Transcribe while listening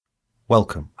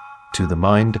Welcome to The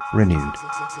Mind Renewed.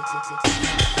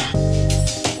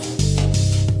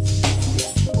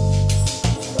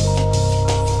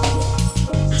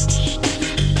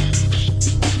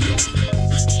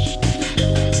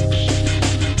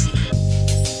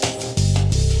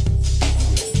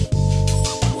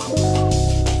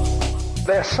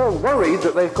 They're so worried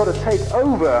that they've got to take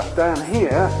over down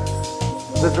here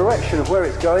the direction of where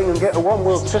it's going and get a one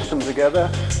world system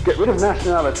together, get rid of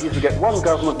nationalities, to get one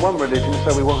government, one religion,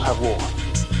 so we won't have war.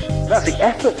 That's the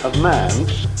effort of man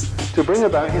to bring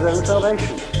about his own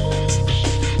salvation.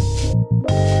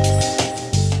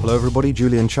 Hello everybody,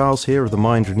 Julian Charles here of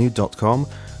themindrenewed.com,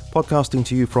 podcasting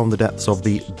to you from the depths of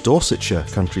the Dorsetshire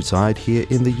countryside here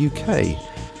in the UK.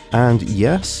 And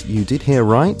yes, you did hear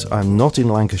right, I'm not in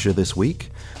Lancashire this week.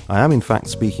 I am in fact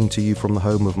speaking to you from the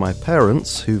home of my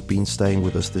parents, who've been staying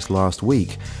with us this last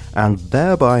week, and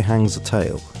thereby hangs a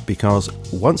tale, because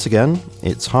once again,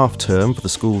 it's half term for the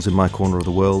schools in my corner of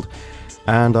the world,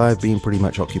 and I've been pretty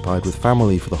much occupied with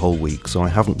family for the whole week, so I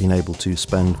haven't been able to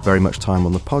spend very much time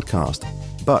on the podcast.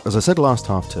 But as I said last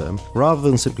half term, rather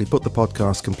than simply put the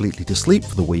podcast completely to sleep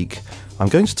for the week, I'm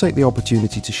going to take the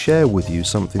opportunity to share with you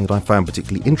something that I found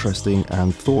particularly interesting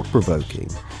and thought-provoking.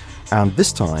 And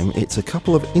this time, it's a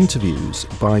couple of interviews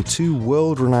by two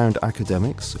world-renowned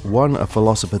academics, one a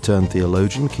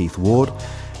philosopher-turned-theologian, Keith Ward,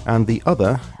 and the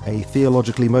other a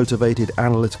theologically-motivated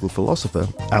analytical philosopher,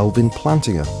 Alvin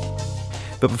Plantinga.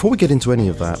 But before we get into any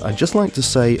of that, I'd just like to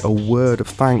say a word of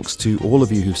thanks to all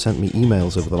of you who've sent me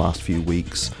emails over the last few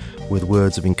weeks with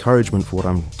words of encouragement for what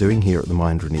I'm doing here at The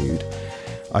Mind Renewed.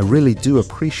 I really do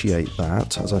appreciate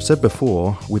that. As I've said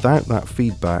before, without that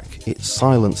feedback, it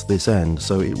silenced this end,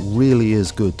 so it really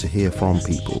is good to hear from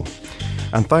people.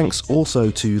 And thanks also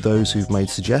to those who've made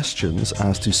suggestions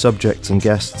as to subjects and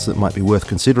guests that might be worth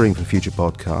considering for future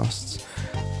podcasts.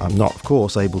 I'm not, of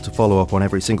course, able to follow up on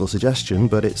every single suggestion,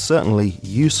 but it's certainly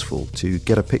useful to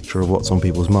get a picture of what's on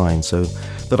people's minds so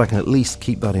that I can at least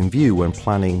keep that in view when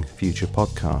planning future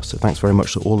podcasts. So thanks very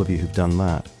much to all of you who've done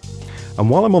that. And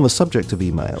while I'm on the subject of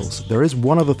emails, there is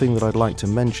one other thing that I'd like to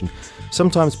mention.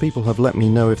 Sometimes people have let me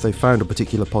know if they found a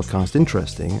particular podcast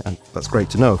interesting, and that's great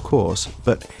to know, of course,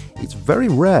 but it's very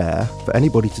rare for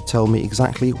anybody to tell me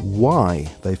exactly why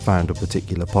they found a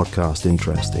particular podcast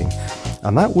interesting.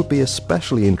 And that would be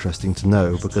especially interesting to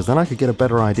know, because then I could get a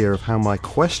better idea of how my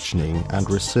questioning and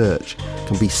research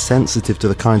can be sensitive to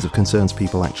the kinds of concerns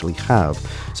people actually have.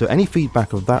 So any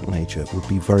feedback of that nature would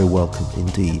be very welcome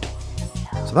indeed.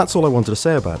 So that's all I wanted to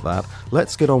say about that.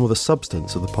 Let's get on with the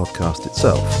substance of the podcast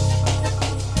itself.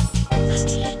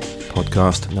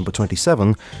 Podcast number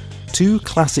 27, two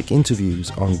classic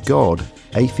interviews on God,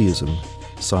 atheism,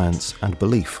 science and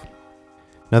belief.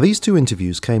 Now these two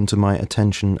interviews came to my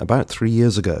attention about 3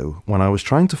 years ago when I was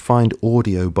trying to find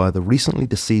audio by the recently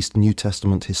deceased New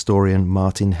Testament historian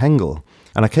Martin Hengel.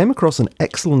 And I came across an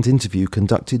excellent interview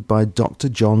conducted by Dr.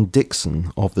 John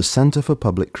Dixon of the Centre for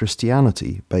Public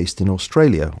Christianity, based in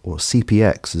Australia, or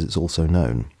CPX as it's also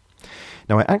known.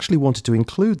 Now I actually wanted to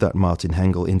include that Martin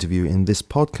Hengel interview in this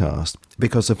podcast,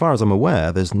 because so far as I'm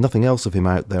aware, there's nothing else of him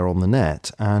out there on the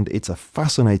net, and it's a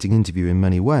fascinating interview in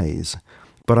many ways.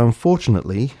 But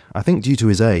unfortunately, I think due to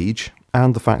his age,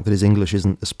 and the fact that his English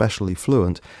isn't especially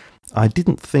fluent, I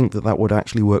didn't think that would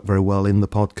actually work very well in the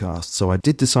podcast, so I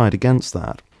did decide against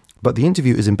that. But the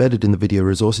interview is embedded in the video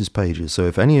resources pages, so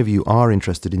if any of you are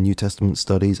interested in New Testament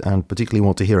studies and particularly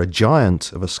want to hear a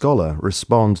giant of a scholar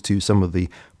respond to some of the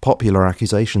popular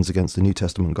accusations against the New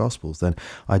Testament Gospels, then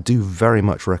I do very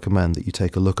much recommend that you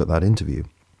take a look at that interview.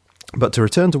 But to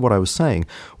return to what I was saying,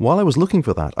 while I was looking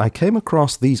for that, I came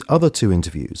across these other two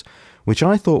interviews, which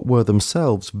I thought were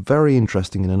themselves very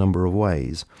interesting in a number of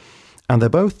ways. And they're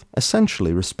both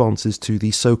essentially responses to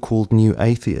the so-called new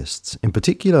atheists, in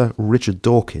particular Richard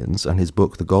Dawkins and his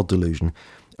book The God Delusion.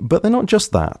 But they're not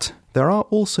just that. There are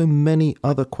also many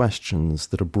other questions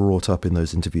that are brought up in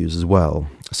those interviews as well,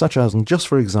 such as, just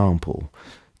for example,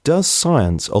 does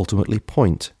science ultimately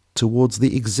point towards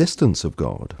the existence of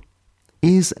God?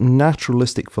 Is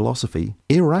naturalistic philosophy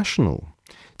irrational?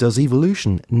 Does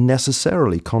evolution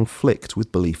necessarily conflict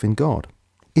with belief in God?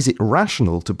 Is it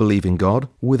rational to believe in God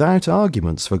without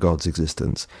arguments for God's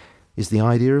existence? Is the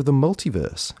idea of the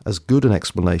multiverse as good an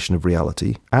explanation of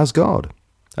reality as God?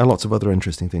 And lots of other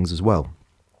interesting things as well.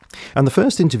 And the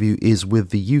first interview is with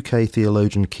the UK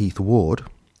theologian Keith Ward,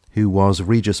 who was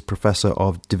Regius Professor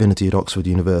of Divinity at Oxford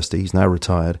University, he's now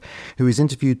retired, who is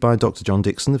interviewed by Dr. John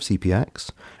Dixon of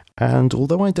CPX. And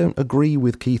although I don't agree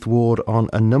with Keith Ward on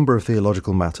a number of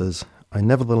theological matters, I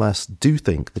nevertheless do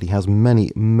think that he has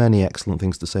many, many excellent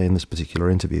things to say in this particular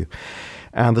interview.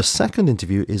 And the second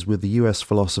interview is with the US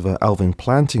philosopher Alvin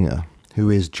Plantinga, who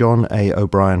is John A.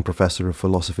 O'Brien Professor of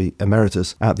Philosophy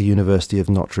Emeritus at the University of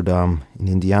Notre Dame in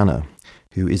Indiana,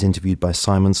 who is interviewed by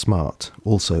Simon Smart,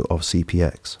 also of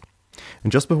CPX.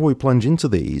 And just before we plunge into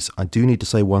these, I do need to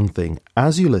say one thing.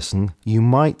 As you listen, you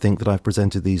might think that I've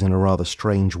presented these in a rather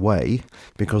strange way,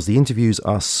 because the interviews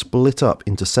are split up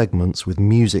into segments with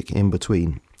music in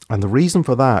between. And the reason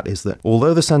for that is that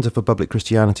although the Centre for Public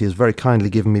Christianity has very kindly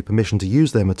given me permission to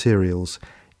use their materials,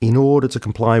 in order to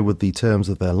comply with the terms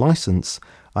of their license,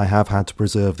 I have had to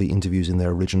preserve the interviews in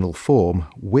their original form,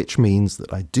 which means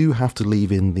that I do have to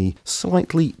leave in the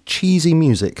slightly cheesy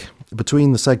music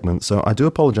between the segments. So I do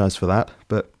apologise for that,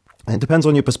 but it depends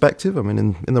on your perspective. I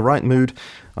mean, in the right mood,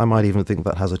 I might even think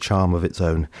that has a charm of its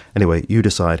own. Anyway, you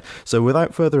decide. So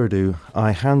without further ado,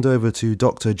 I hand over to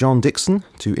Dr. John Dickson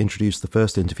to introduce the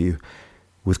first interview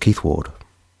with Keith Ward.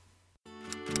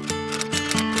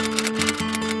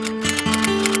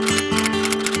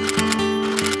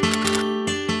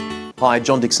 Hi,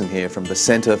 John Dickson here from the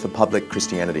Centre for Public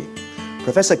Christianity.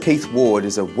 Professor Keith Ward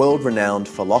is a world-renowned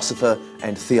philosopher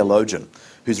and theologian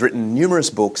who's written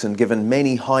numerous books and given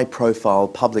many high-profile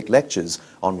public lectures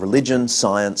on religion,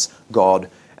 science, God,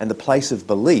 and the place of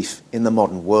belief in the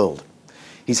modern world.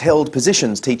 He's held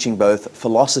positions teaching both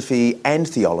philosophy and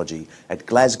theology at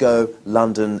Glasgow,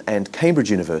 London, and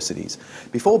Cambridge universities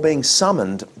before being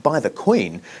summoned by the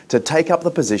Queen to take up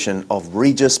the position of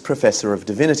Regius Professor of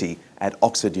Divinity at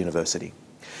Oxford University.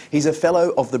 He's a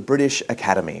Fellow of the British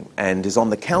Academy and is on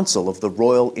the Council of the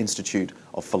Royal Institute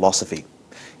of Philosophy.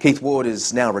 Keith Ward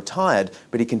is now retired,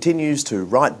 but he continues to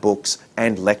write books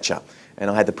and lecture. And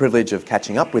I had the privilege of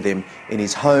catching up with him in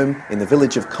his home in the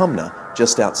village of Cumnor,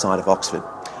 just outside of Oxford.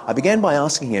 I began by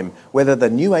asking him whether the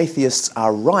new atheists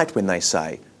are right when they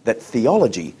say that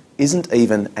theology isn't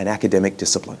even an academic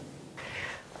discipline.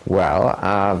 Well,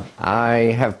 I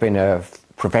have been a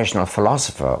professional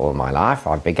philosopher all my life.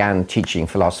 I began teaching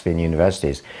philosophy in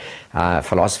universities.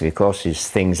 Philosophy, of course, is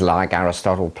things like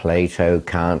Aristotle, Plato,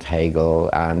 Kant, Hegel,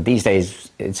 and these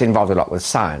days it's involved a lot with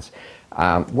science.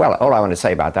 Well, all I want to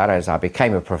say about that is I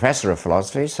became a professor of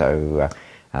philosophy, so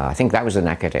I think that was an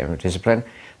academic discipline,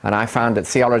 and I found that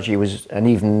theology was an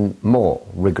even more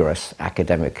rigorous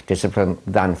academic discipline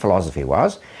than philosophy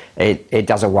was. It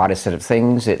does a wider set of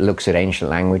things. It looks at ancient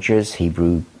languages,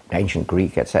 Hebrew, ancient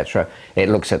Greek, etc. It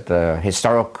looks at the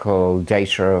historical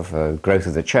data of the growth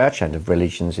of the church and of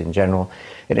religions in general.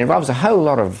 It involves a whole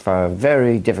lot of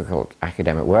very difficult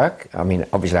academic work. I mean,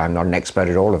 obviously I'm not an expert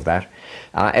at all of that.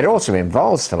 It also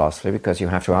involves philosophy because you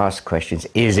have to ask questions,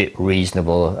 is it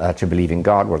reasonable to believe in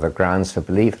God? What are the grounds for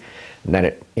belief? And then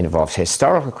it involves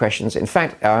historical questions. In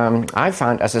fact, I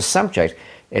found as a subject,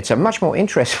 it's a much more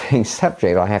interesting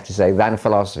subject, I have to say, than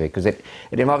philosophy, because it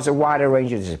involves a wider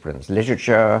range of disciplines: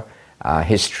 literature,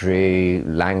 history,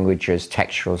 languages,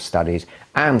 textual studies,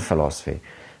 and philosophy.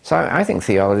 So I think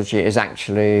theology is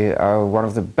actually one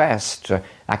of the best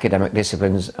academic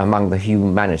disciplines among the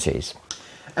humanities.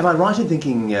 Am I right in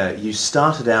thinking you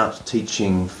started out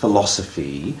teaching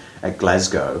philosophy at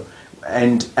Glasgow,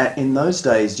 and in those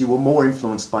days you were more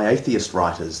influenced by atheist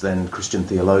writers than Christian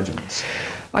theologians?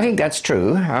 I think that's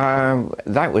true.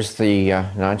 That was the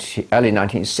early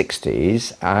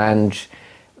 1960s, and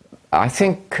I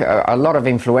think a lot of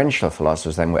influential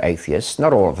philosophers then were atheists.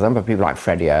 Not all of them, but people like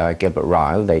Freddie Eyre, Gilbert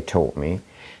Ryle, they taught me.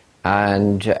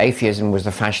 And atheism was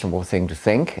the fashionable thing to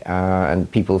think,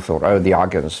 and people thought, oh, the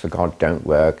arguments for God don't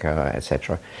work,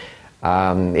 etc.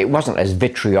 It wasn't as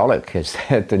vitriolic as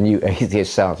the new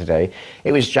atheists are today.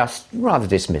 It was just rather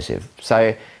dismissive.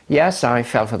 So, yes, I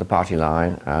fell for the party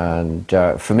line, and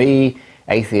for me,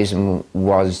 atheism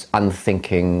was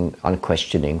unthinking,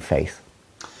 unquestioning faith.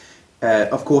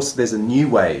 Of course, there's a new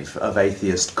wave of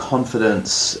atheist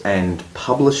confidence and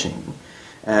publishing.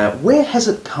 Where has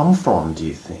it come from, do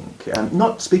you think?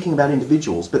 Not speaking about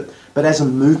individuals, but as a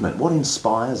movement, what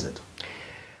inspires it?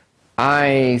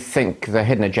 I think the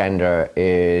hidden agenda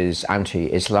is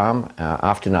anti-Islam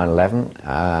after 9/11,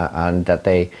 and that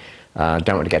they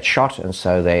don't want to get shot, and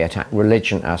so they attack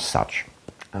religion as such.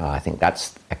 I think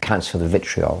that accounts for the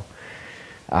vitriol.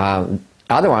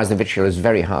 Otherwise, the vitriol is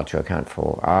very hard to account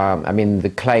for. I mean, the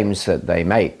claims that they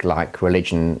make, like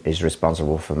religion is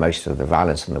responsible for most of the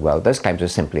violence in the world, those claims are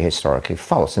simply historically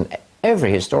false, and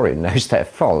every historian knows they're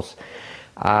false.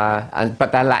 But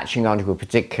they're latching onto a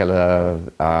particular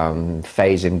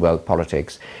phase in world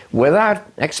politics without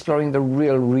exploring the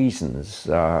real reasons,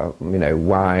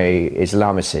 why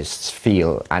Islamicists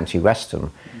feel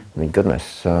anti-Western. I mean,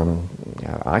 goodness,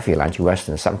 I feel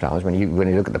anti-Western sometimes when you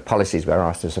look at the policies we're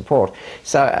asked to support.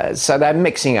 So they're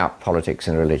mixing up politics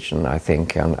and religion, I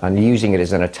think, and using it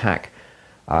as an attack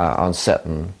on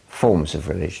certain forms of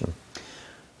religion.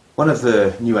 One of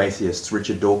the new atheists,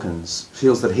 Richard Dawkins,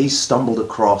 feels that he's stumbled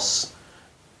across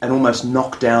an almost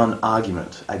knockdown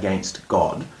argument against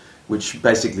God, which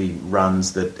basically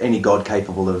runs that any God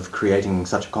capable of creating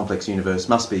such a complex universe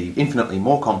must be infinitely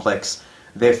more complex.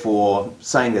 Therefore,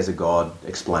 saying there's a God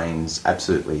explains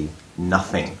absolutely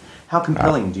nothing. How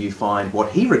compelling do you find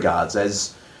what he regards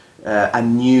as a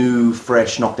new,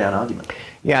 fresh, knockdown argument?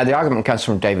 Yeah, the argument comes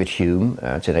from David Hume.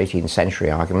 It's an 18th century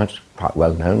argument, quite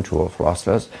well known to all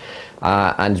philosophers,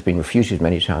 and has been refuted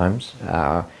many times,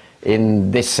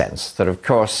 in this sense, that of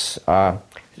course,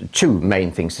 two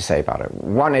main things to say about it.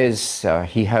 One is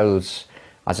he holds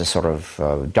as a sort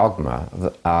of dogma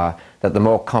that the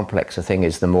more complex a thing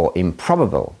is, the more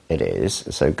improbable it is.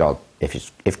 So God,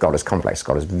 if God is complex,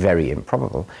 God is very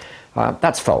improbable.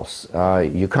 That's false.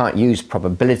 You can't use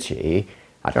probability.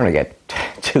 I don't want to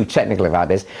get too technical about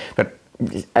this, but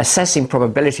assessing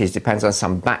probabilities depends on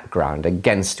some background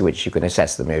against which you can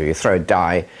assess them. You throw a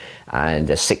die and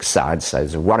a 6 sides, so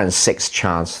there's a 1 in 6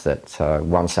 chance that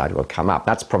one side will come up.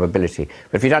 That's probability.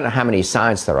 But if you don't know how many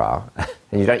sides there are,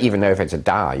 and you don't even know if it's a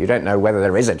die, you don't know whether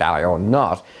there is a die or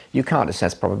not, you can't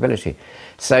assess probability.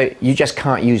 So you just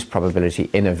can't use probability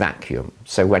in a vacuum.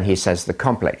 So when he says the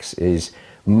complex is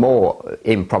more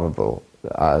improbable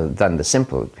than the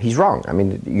simple, he's wrong. I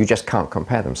mean, you just can't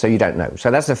compare them, so you don't know. So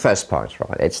that's the first point,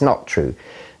 right? It's not true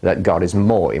that God is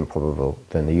more improbable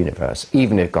than the universe,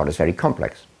 even if God is very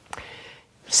complex.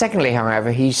 Secondly,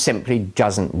 however, he simply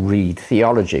doesn't read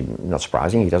theology. Not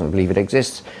surprising, he doesn't believe it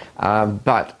exists,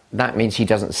 but that means he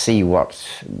doesn't see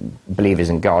what believers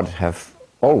in God have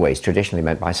always traditionally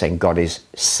meant by saying God is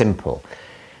simple.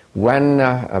 When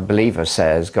a believer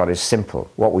says God is simple,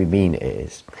 what we mean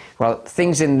is, well,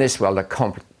 things in this world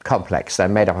are complex. They're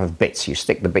made up of bits. You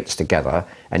stick the bits together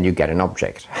and you get an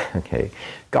object. Okay,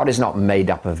 God is not made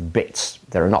up of bits.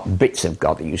 There are not bits of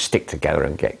God that you stick together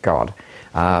and get God.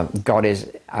 God is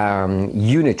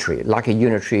unitary, like a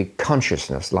unitary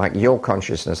consciousness, like your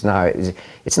consciousness now.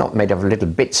 It's not made up of little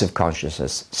bits of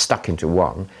consciousness stuck into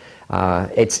one.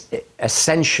 It's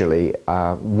essentially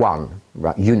one,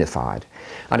 right, unified.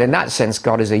 And in that sense,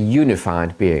 God is a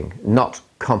unified being, not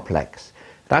complex.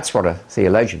 That's what a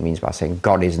theologian means by saying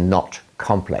God is not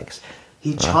complex.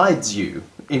 He chides you,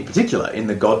 in particular, in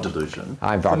the God delusion,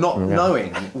 for not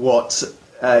knowing what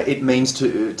it means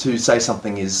to say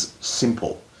something is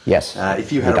simple. Yes.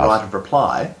 If you had a right of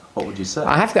reply, what would you say?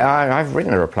 I've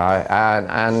written a reply,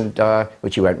 and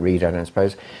which you won't read, I don't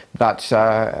suppose. But,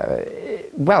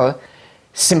 well,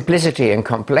 simplicity and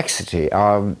complexity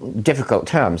are difficult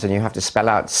terms, and you have to spell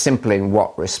out simple in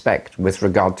what respect, with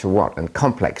regard to what, and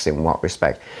complex in what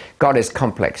respect. God is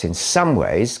complex in some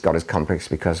ways. God is complex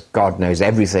because God knows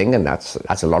everything, and that's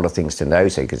a lot of things to know,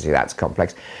 so you can see that's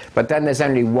complex. But then there's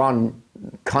only one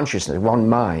consciousness, one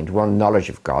mind, one knowledge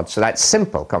of God, so that's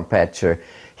simple compared to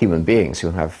human beings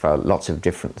who have lots of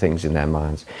different things in their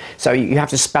minds. So you have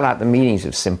to spell out the meanings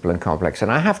of simple and complex,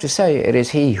 and I have to say it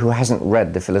is he who hasn't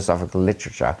read the philosophical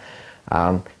literature.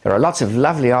 There are lots of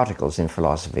lovely articles in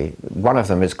philosophy. One of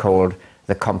them is called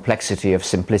The Complexity of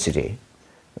Simplicity.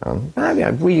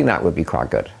 Reading that would be quite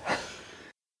good.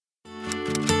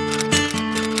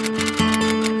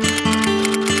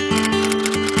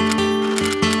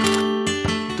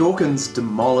 Dawkins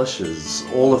demolishes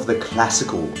all of the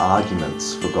classical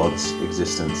arguments for God's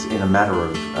existence in a matter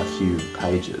of a few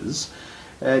pages.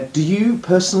 Do you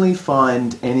personally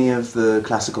find any of the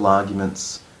classical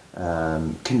arguments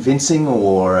convincing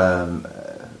or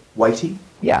weighty?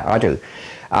 Yeah, I do.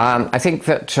 I think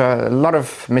that a lot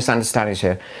of misunderstandings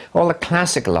here. All the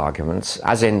classical arguments,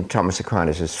 as in Thomas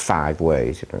Aquinas' 5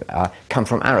 ways, come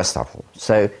from Aristotle.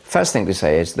 So first thing to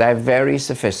say is they're very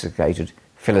sophisticated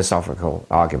philosophical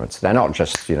arguments. They're not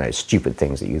just, stupid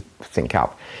things that you think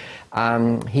up.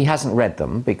 He hasn't read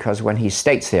them because when he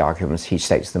states the arguments, he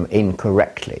states them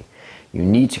incorrectly. You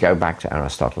need to go back to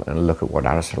Aristotle and look at what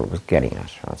Aristotle was getting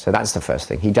at. Right? So that's the first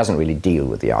thing. He doesn't really deal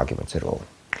with the arguments at all.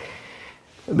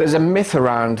 There's a myth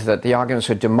around that the arguments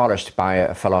were demolished by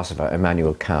a philosopher,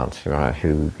 Immanuel Kant, right,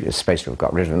 who is supposed to have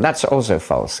got rid of them. That's also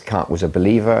false. Kant was a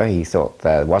believer. He thought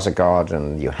there was a God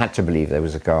and you had to believe there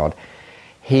was a God.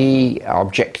 He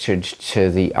objected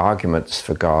to the arguments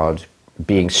for God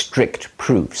being strict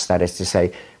proofs, that is to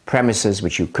say, premises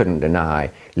which you couldn't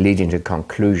deny, leading to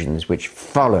conclusions which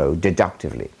follow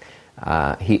deductively.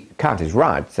 Kant is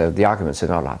right, so the arguments are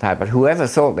not like that, but whoever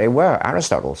thought they were,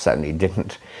 Aristotle certainly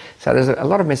didn't. So there's a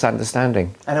lot of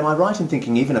misunderstanding. And am I right in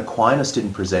thinking even Aquinas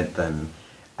didn't present them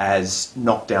as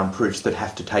knockdown proofs that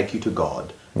have to take you to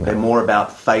God? No. They're more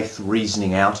about faith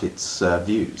reasoning out its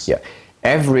views. Yeah.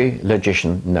 Every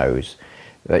logician knows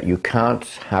that you can't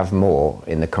have more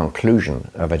in the conclusion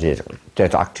of a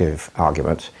deductive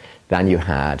argument than you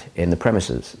had in the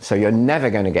premises. So you're never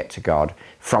going to get to God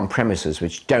from premises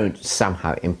which don't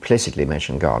somehow implicitly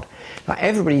mention God. Now,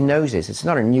 everybody knows this. It's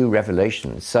not a new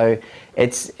revelation. So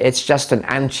it's just an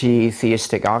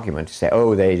anti-theistic argument to say,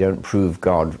 oh, they don't prove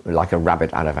God like a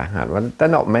rabbit out of a hat. Well, they're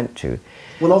not meant to.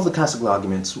 Well, of the classical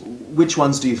arguments, which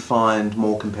ones do you find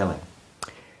more compelling?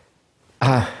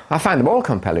 I find them all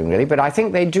compelling, really, but I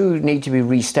think they do need to be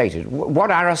restated. What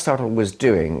Aristotle was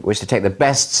doing was to take the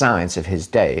best science of his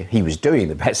day, he was doing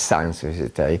the best science of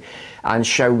his day, and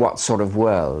show what sort of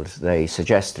world they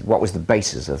suggested, what was the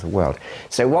basis of the world.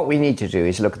 So what we need to do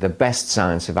is look at the best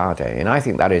science of our day, and I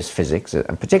think that is physics,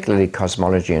 and particularly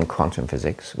cosmology and quantum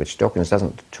physics, which Dawkins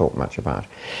doesn't talk much about,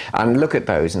 and look at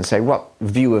those and say, what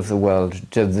view of the world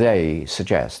do they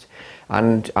suggest?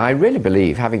 And I really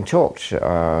believe, having talked,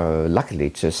 luckily,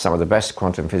 to some of the best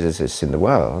quantum physicists in the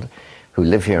world, who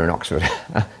live here in Oxford,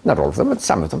 not all of them, but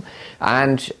some of them,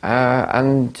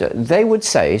 and they would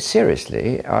say,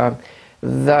 seriously,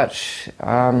 that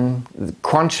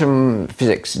quantum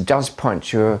physics does point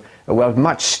to a world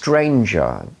much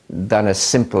stranger than a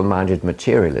simple-minded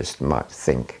materialist might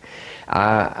think.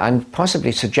 And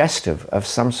possibly suggestive of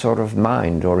some sort of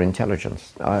mind or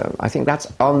intelligence. I think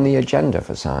that's on the agenda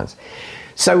for science.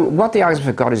 So what the arguments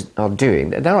for God are doing,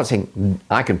 they're not saying,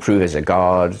 I can prove there's a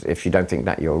God, if you don't think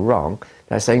that, you're wrong.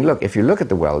 They're saying, look, if you look at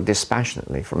the world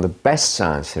dispassionately, from the best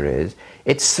science there is,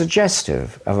 it's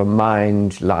suggestive of a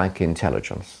mind-like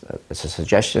intelligence. It's a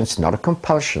suggestion, it's not a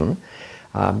compulsion.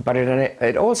 But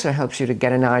it also helps you to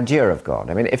get an idea of God.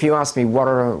 I mean, if you ask me what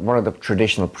are the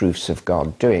traditional proofs of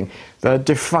God doing, they're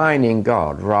defining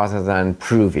God rather than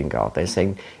proving God. They're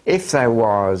saying if there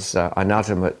was an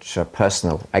ultimate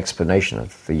personal explanation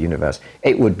of the universe,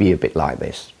 it would be a bit like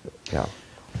this. Yeah.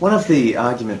 One of the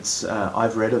arguments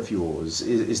I've read of yours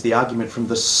is the argument from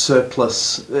the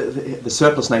surplus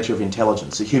nature of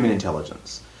intelligence, the human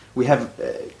intelligence. We have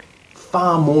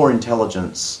far more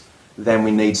intelligence than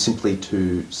we need simply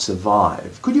to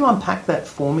survive. Could you unpack that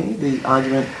for me, the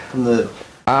argument from the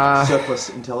surplus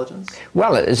intelligence?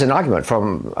 Well, it's an argument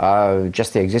from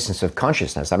just the existence of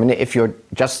consciousness. I mean, if you're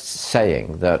just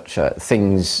saying that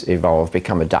things evolve,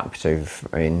 become adaptive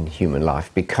in human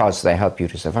life because they help you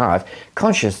to survive,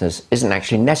 consciousness isn't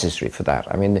actually necessary for that.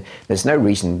 I mean, there's no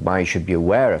reason why you should be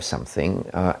aware of something.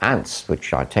 Ants,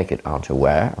 which I take it aren't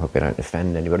aware, I hope I don't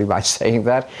offend anybody by saying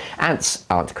that, ants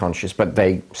aren't conscious, but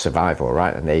they survive all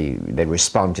right, and they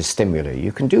respond to stimuli.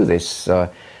 You can do this.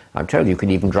 I'm told you can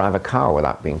even drive a car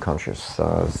without being conscious.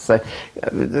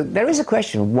 There is a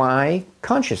question, why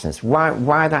consciousness?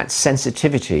 Why that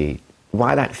sensitivity?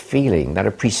 Why that feeling, that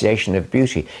appreciation of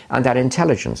beauty, and that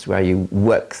intelligence where you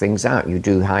work things out, you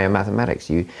do higher mathematics,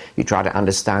 you try to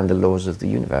understand the laws of the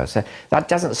universe? That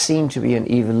doesn't seem to be an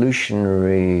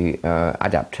evolutionary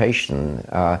adaptation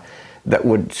that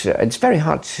would, it's very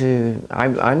hard to,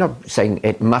 I'm not saying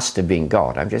it must have been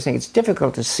God, I'm just saying it's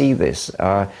difficult to see this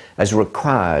as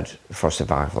required for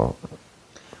survival.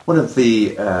 One of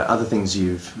the other things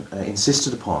you've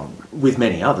insisted upon, with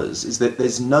many others, is that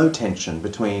there's no tension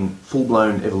between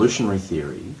full-blown evolutionary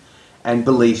theory and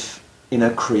belief in a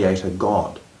creator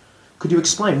God. Could you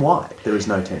explain why there is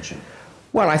no tension?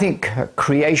 Well, I think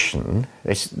creation,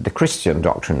 the Christian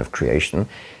doctrine of creation,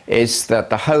 is that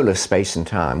the whole of space and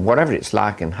time, whatever it's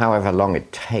like and however long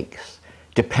it takes,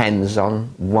 depends on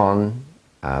one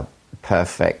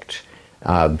perfect,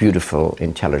 beautiful,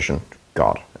 intelligent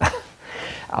God,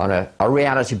 on a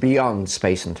reality beyond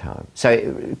space and time.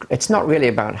 So it's not really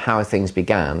about how things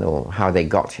began or how they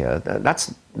got here.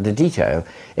 That's the detail.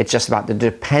 It's just about the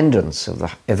dependence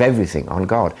of everything on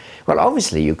God. Well,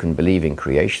 obviously you can believe in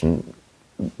creation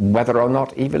whether or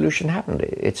not evolution happened.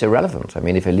 It's irrelevant. I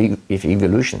mean, if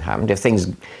evolution happened, if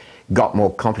things got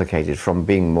more complicated from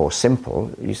being more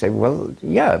simple, you say, well,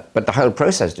 yeah, but the whole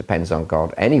process depends on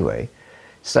God anyway.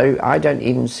 So I don't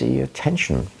even see a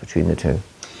tension between the two.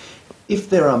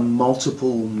 If there are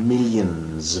multiple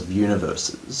millions of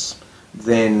universes,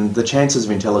 then the chances of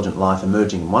intelligent life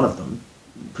emerging in one of them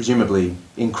presumably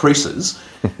increases,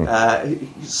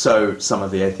 so some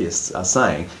of the atheists are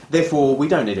saying. Therefore, we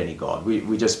don't need any God.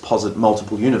 We just posit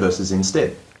multiple universes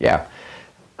instead. Yeah.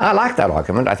 I like that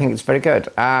argument. I think it's very good.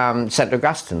 St.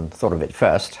 Augustine thought of it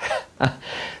first.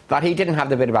 But he didn't have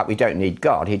the bit about we don't need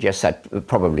God. He just said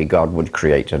probably God would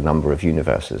create a number of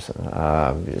universes.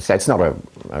 So it's not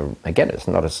again, it's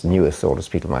not as new a thought as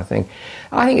people might think.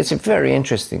 I think it's a very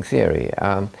interesting theory.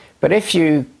 But if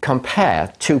you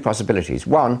compare two possibilities,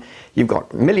 one, you've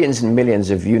got millions and millions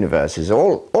of universes,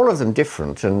 all of them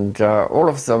different, and all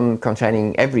of them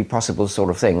containing every possible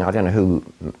sort of thing. I don't know who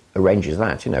arranges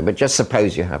that, but just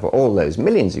suppose you have all those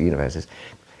millions of universes,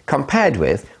 compared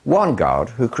with one God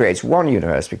who creates one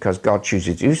universe because God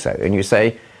chooses to do so. And you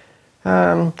say,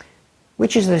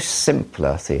 which is the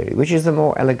simpler theory? Which is the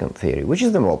more elegant theory? Which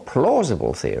is the more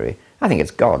plausible theory? I think it's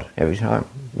God every time,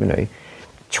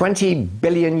 20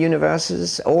 billion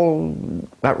universes, all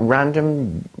at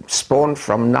random, spawned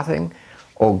from nothing,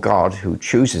 or God who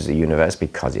chooses a universe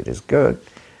because it is good.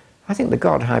 I think the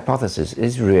God hypothesis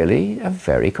is really a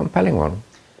very compelling one.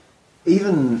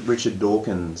 Even Richard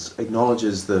Dawkins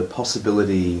acknowledges the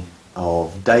possibility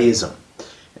of deism.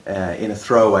 In a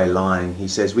throwaway line, he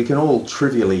says, we can all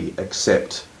trivially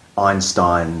accept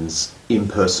Einstein's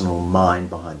impersonal mind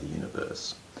behind the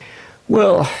universe.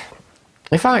 Well,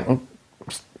 if I can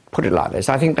put it like this,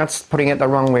 I think that's putting it the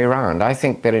wrong way around. I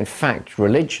think that, in fact,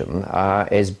 religion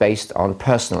is based on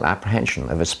personal apprehension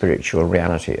of a spiritual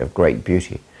reality of great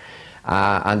beauty.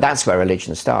 And that's where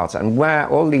religion starts. And where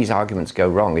all these arguments go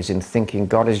wrong is in thinking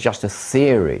God is just a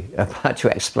theory about to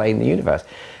explain the universe.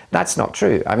 That's not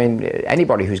true. I mean,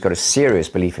 anybody who's got a serious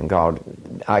belief in God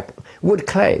would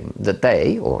claim that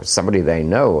they, or somebody they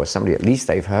know, or somebody at least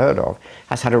they've heard of,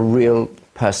 has had a real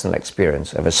personal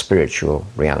experience of a spiritual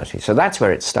reality. So that's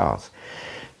where it starts.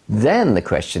 Then the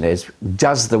question is,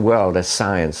 does the world as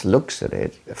science looks at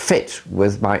it fit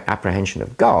with my apprehension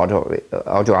of God,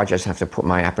 or do I just have to put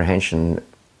my apprehension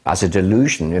as a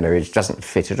delusion, it doesn't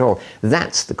fit at all?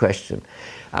 That's the question.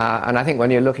 And I think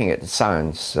when you're looking at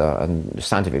science and the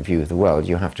scientific view of the world,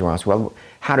 you have to ask, well,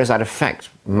 how does that affect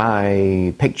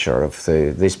my picture of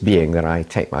this being that I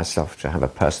take myself to have a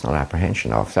personal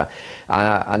apprehension of? So,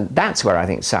 and that's where I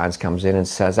think science comes in and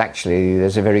says, actually,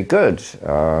 there's a very good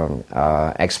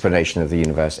explanation of the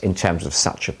universe in terms of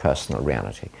such a personal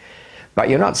reality. But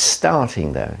you're not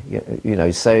starting there,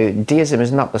 so deism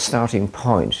is not the starting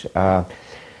point.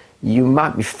 You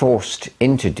might be forced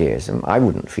into deism. I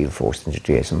wouldn't feel forced into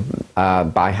deism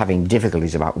by having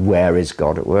difficulties about where is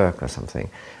God at work or something.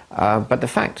 But the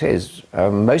fact is,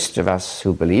 most of us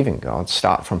who believe in God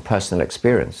start from personal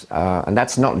experience. And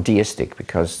that's not deistic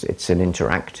because it's an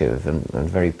interactive and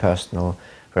very personal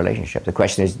relationship. The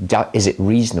question is it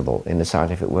reasonable in the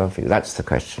scientific worldview? That's the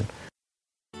question.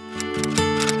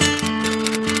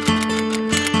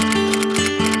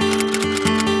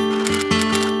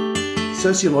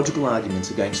 Sociological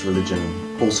arguments against religion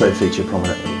also feature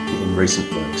prominently in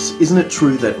recent works. Isn't it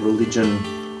true that religion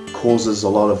causes a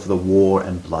lot of the war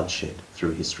and bloodshed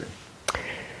through history?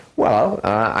 Well,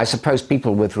 I suppose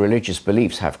people with religious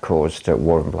beliefs have caused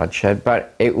war and bloodshed,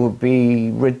 but it would be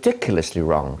ridiculously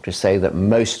wrong to say that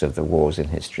most of the wars in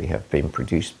history have been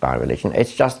produced by religion.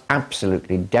 It's just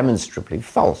absolutely demonstrably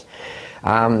false.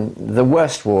 The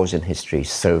worst wars in history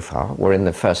so far were in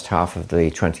the first half of the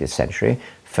 20th century,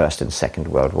 First and Second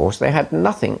World Wars. They had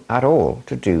nothing at all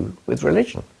to do with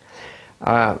religion.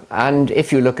 And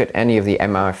if you look at any of the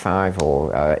MI5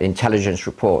 or intelligence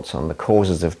reports on the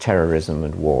causes of terrorism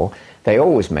and war, they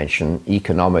always mention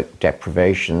economic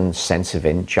deprivation, sense of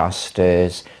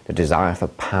injustice, the desire for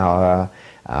power,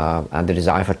 and the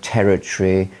desire for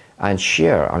territory, and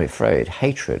sheer, I'm afraid,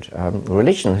 hatred.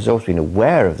 Religion has always been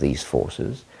aware of these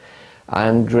forces,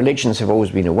 and religions have always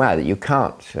been aware that you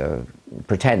can't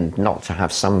pretend not to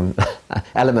have some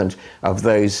element of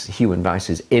those human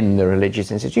vices in the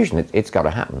religious institution. It's got to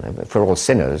happen. For all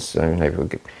sinners,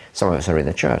 some of us are in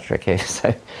the church, okay,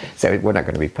 so we're not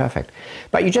going to be perfect.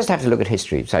 But you just have to look at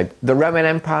history. So the Roman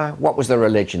Empire, what was the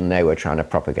religion they were trying to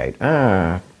propagate?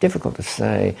 Difficult to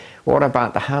say. What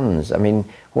about the Huns? I mean,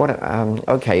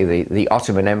 the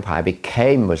Ottoman Empire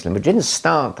became Muslim, but it didn't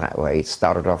start that way. It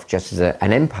started off just as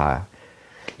an empire.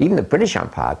 Even the British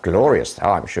Empire, glorious,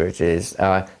 I'm sure it is,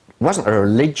 wasn't a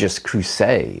religious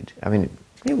crusade. I mean,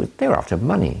 they were after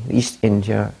money, East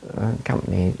India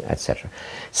Company, etc.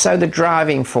 So the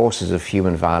driving forces of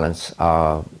human violence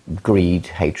are greed,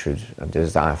 hatred, and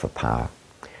desire for power.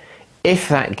 If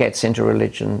that gets into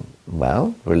religion,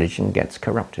 well, religion gets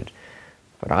corrupted.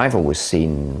 But I've always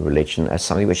seen religion as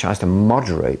something which tries to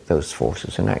moderate those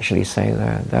forces and actually say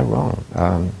they're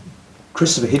wrong.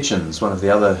 Christopher Hitchens, one of the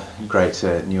other great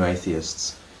new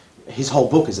atheists, his whole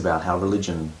book is about how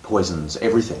religion poisons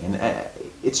everything. And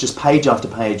it's just page after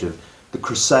page of the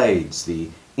Crusades, the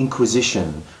Inquisition,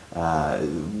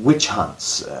 witch hunts,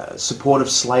 support of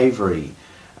slavery.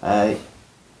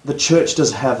 The church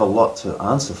does have a lot to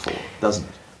answer for, doesn't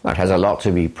it? Well, it has a lot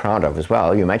to be proud of as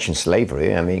well. You mentioned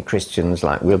slavery. I mean, Christians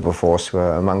like Wilberforce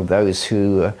were among those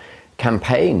who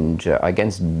campaigned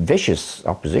against vicious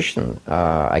opposition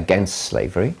against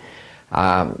slavery.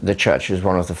 The church was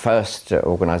one of the first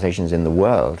organizations in the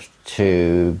world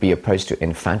to be opposed to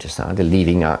infanticide, the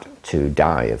leaving out to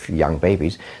die of young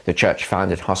babies. The church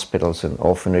founded hospitals and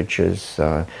orphanages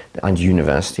and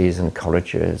universities and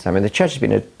colleges. I mean, the church has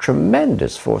been a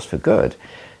tremendous force for good.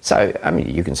 So, I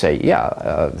mean, you can say,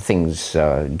 things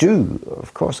do,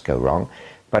 of course, go wrong.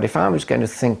 But if I was going to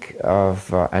think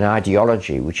of an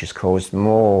ideology which has caused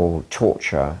more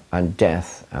torture and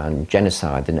death and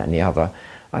genocide than any other,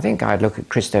 I think I'd look at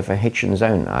Christopher Hitchens'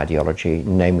 own ideology,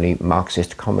 namely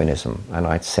Marxist communism, and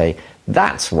I'd say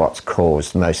that's what's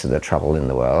caused most of the trouble in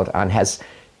the world and has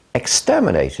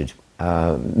exterminated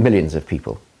millions of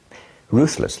people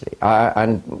ruthlessly.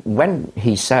 And when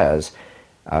he says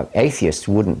atheists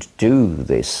wouldn't do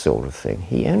this sort of thing,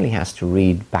 he only has to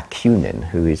read Bakunin,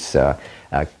 who is a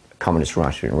communist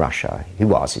writer in Russia.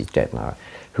 He's dead now,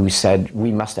 who said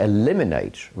we must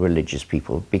eliminate religious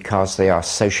people because they are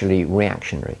socially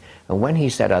reactionary. And when he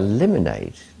said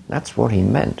eliminate, that's what he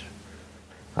meant.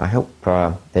 I hope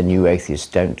the new atheists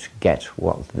don't get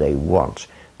what they want,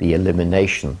 the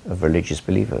elimination of religious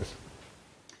believers.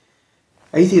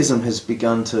 Atheism has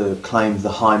begun to claim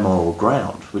the high moral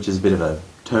ground, which is a bit of a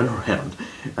turnaround.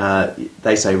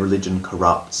 They say religion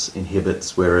corrupts,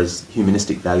 inhibits, whereas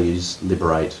humanistic values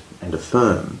liberate and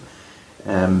affirm.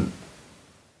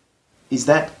 Is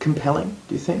that compelling,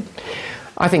 do you think?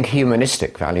 I think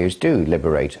humanistic values do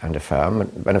liberate and affirm,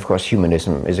 and of course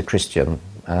humanism is a Christian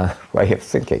way of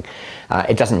thinking.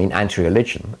 It doesn't mean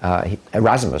anti-religion.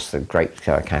 Erasmus, the great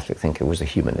Catholic thinker, was a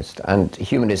humanist, and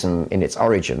humanism in its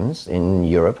origins in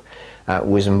Europe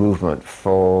was a movement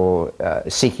for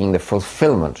seeking the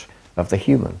fulfillment of the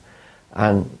human.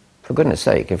 And for goodness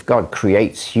sake, if God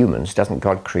creates humans, doesn't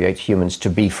God create humans to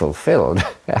be fulfilled?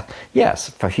 Yes,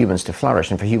 for humans to flourish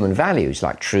and for human values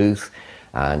like truth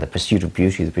and the pursuit of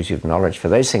beauty, the pursuit of knowledge, for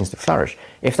those things to flourish.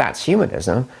 If that's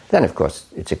humanism, then of course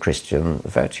it's a Christian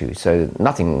virtue. So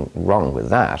nothing wrong with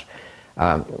that.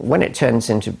 When it turns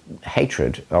into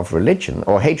hatred of religion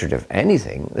or hatred of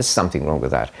anything, there's something wrong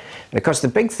with that. Because the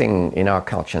big thing in our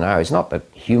culture now is not that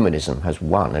humanism has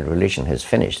won and religion has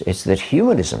finished, it's that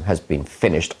humanism has been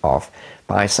finished off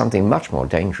by something much more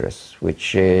dangerous,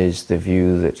 which is the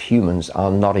view that humans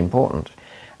are not important,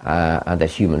 and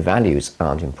that human values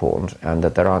aren't important, and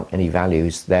that there aren't any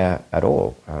values there at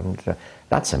all. And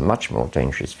that's a much more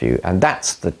dangerous view, and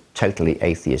that's the totally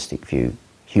atheistic view.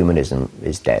 Humanism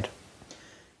is dead.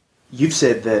 You've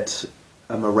said that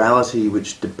a morality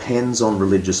which depends on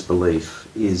religious belief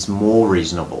is more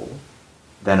reasonable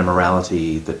than a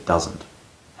morality that doesn't.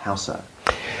 How so?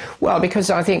 Well, because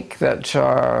I think that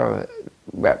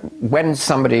when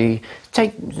somebody...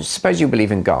 suppose you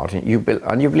believe in God, and you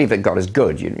believe that God is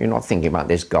good. You're not thinking about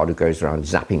this God who goes around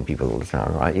zapping people all the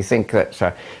time, right? You think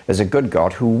that there's a good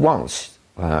God who wants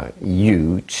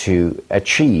you to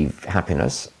achieve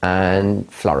happiness and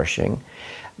flourishing,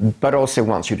 but also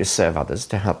wants you to serve others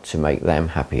to help to make them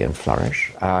happy and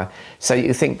flourish. So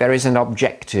you think there is an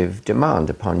objective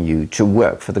demand upon you to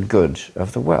work for the good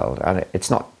of the world. And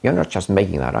you're not just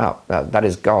making that up. That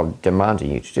is God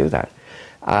demanding you to do that.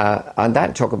 And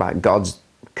that talk about God's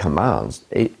commands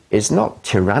is not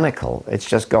tyrannical. It's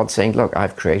just God saying, look,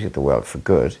 I've created the world for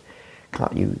good.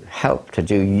 Can't you help to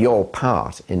do your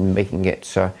part in making it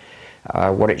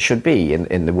what it should be,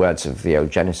 in the words of the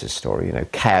old Genesis story,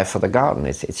 care for the garden.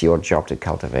 It's your job to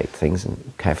cultivate things and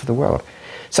care for the world.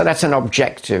 So that's an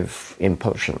objective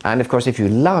impulsion. And of course, if you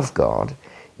love God,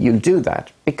 you do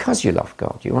that because you love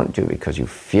God. You won't do it because you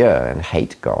fear and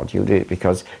hate God. You do it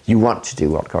because you want to do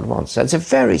what God wants. So it's a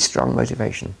very strong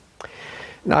motivation.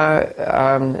 Now,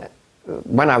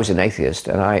 when I was an atheist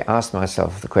and I asked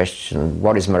myself the question,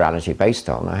 what is morality based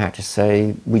on? I had to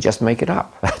say, we just make it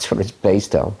up. That's what it's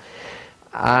based on.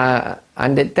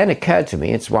 And it then occurred to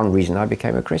me, it's one reason I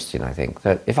became a Christian, I think,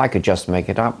 that if I could just make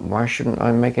it up, why shouldn't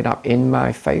I make it up in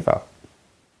my favor?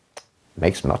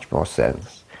 Makes much more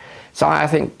sense. So I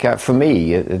think for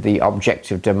me, the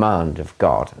objective demand of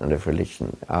God and of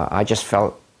religion, I just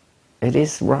felt it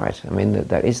is right. I mean,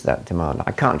 there is that demand.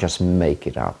 I can't just make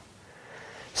it up.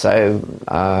 So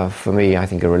for me, I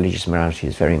think a religious morality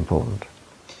is very important.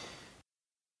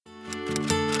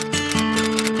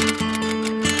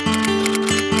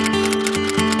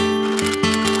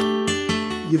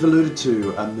 You've alluded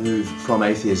to a move from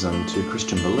atheism to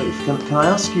Christian belief. Can I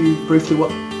ask you briefly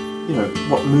what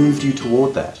what moved you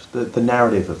toward that, the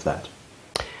narrative of that?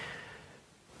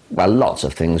 Well, lots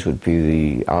of things would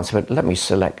be the answer, but let me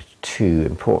select two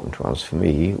important ones for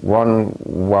me. One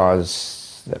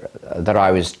was that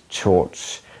I was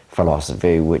taught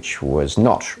philosophy which was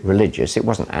not religious. It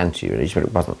wasn't anti-religious,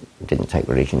 but it didn't take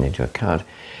religion into account.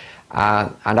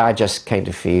 And I just came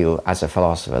to feel, as a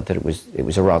philosopher, that it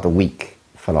was a rather weak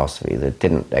philosophy that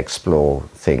didn't explore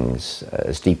things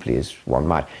as deeply as one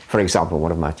might. For example,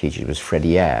 one of my teachers was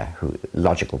Freddie Eyre,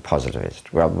 logical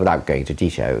positivist. Well, without going into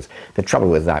details, the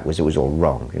trouble with that was it was all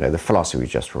wrong. The philosophy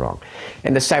was just wrong.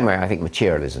 In the same way, I think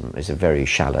materialism is a very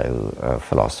shallow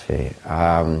philosophy.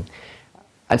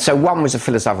 And so one was a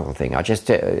philosophical thing. I just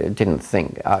didn't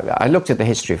think. I looked at the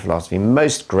history of philosophy.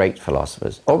 Most great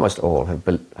philosophers, almost all,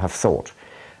 have thought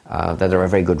that there are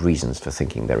very good reasons for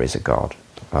thinking there is a God.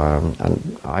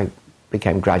 And I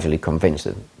became gradually convinced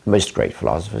that most great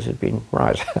philosophers had been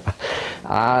right.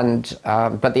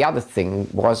 But the other thing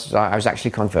was I was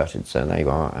actually converted, so there you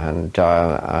are. And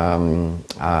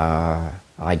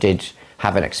I did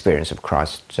have an experience of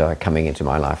Christ coming into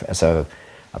my life as a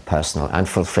personal and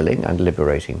fulfilling and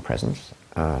liberating presence.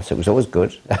 So it was always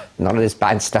good. None of this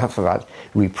bad stuff about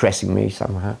repressing me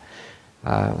somehow.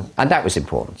 And that was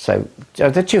important. So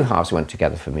the two halves went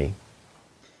together for me.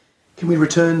 Can we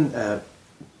return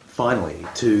finally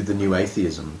to the new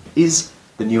atheism? Is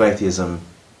the new atheism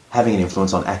having an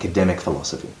influence on academic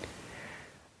philosophy?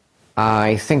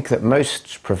 I think that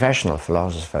most professional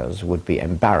philosophers would be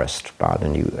embarrassed by the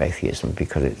new atheism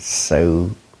because it's so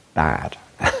bad.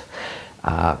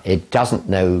 It doesn't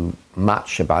know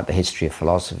much about the history of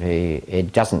philosophy.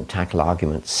 It doesn't tackle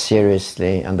arguments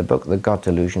seriously, and the book The God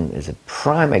Delusion is a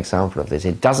prime example of this.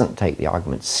 It doesn't take the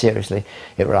arguments seriously.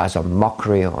 It relies on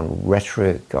mockery, on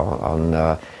rhetoric,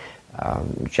 on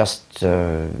just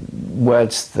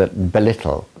words that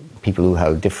belittle people who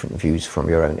hold different views from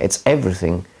your own. It's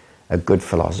everything a good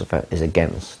philosopher is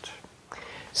against.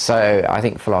 So I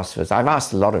think philosophers, I've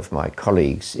asked a lot of my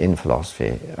colleagues in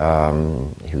philosophy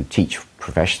who teach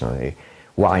professionally,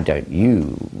 why don't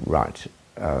you write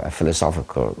a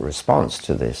philosophical response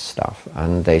to this stuff?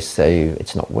 And they say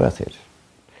it's not worth it.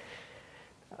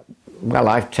 Well,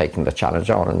 I've taken the challenge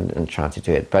on and tried to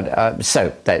do it. But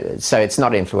so it's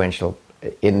not influential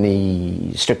in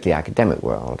the strictly academic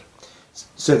world.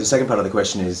 So the second part of the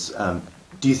question is,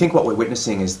 do you think what we're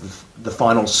witnessing is the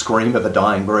final scream of a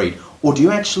dying breed? Or do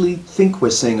you actually think we're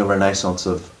seeing a renaissance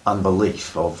of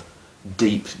unbelief, of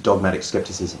deep dogmatic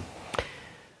skepticism?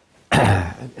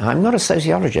 I'm not a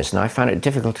sociologist, and I find it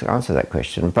difficult to answer that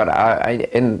question. But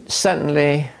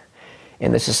certainly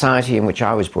in the society in which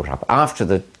I was brought up, after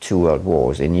the two world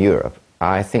wars in Europe,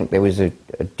 I think there was a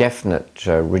definite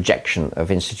rejection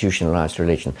of institutionalized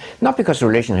religion. Not because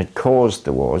religion had caused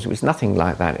the wars, it was nothing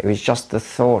like that. It was just the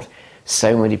thought,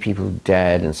 so many people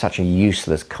dead and such a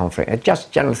useless conflict. I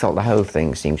just generally thought the whole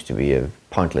thing seems to be a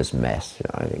pointless mess.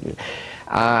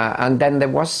 And then there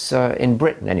was, in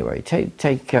Britain anyway,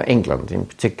 take England in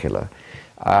particular,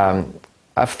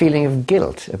 a feeling of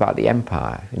guilt about the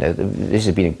empire. This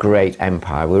has been a great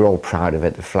empire. We're all proud of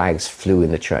it. The flags flew in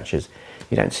the churches.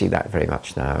 You don't see that very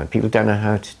much now, and people don't know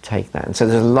how to take that. And so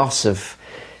there's a loss of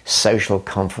social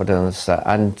confidence,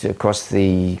 and of course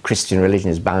the Christian religion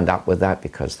is bound up with that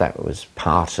because that was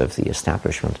part of the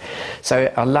establishment.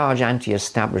 So a large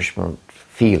anti-establishment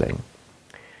feeling.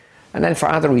 And then for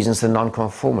other reasons, the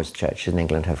nonconformist churches in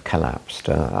England have collapsed.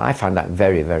 I find that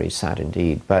very, very sad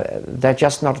indeed, but they're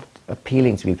just not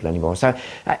appealing to people anymore. So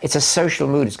it's a social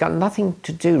mood. It's got nothing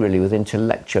to do really with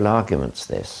intellectual arguments,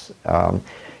 this.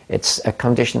 It's a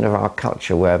condition of our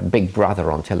culture where Big Brother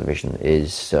on television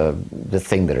is the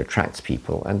thing that attracts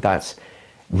people, and that's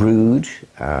rude,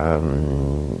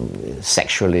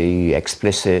 sexually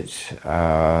explicit,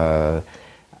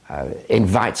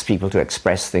 invites people to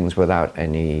express things without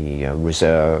any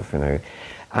reserve,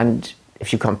 And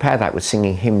if you compare that with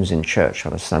singing hymns in church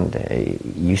on a Sunday,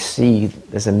 you see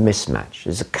there's a mismatch.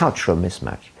 There's a cultural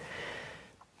mismatch.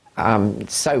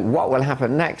 So what will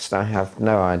happen next, I have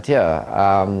no idea.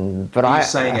 But Are you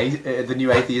saying the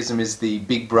new atheism is the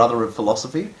Big Brother of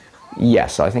philosophy?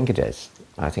 Yes, I think it is.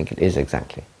 I think it is,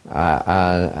 exactly.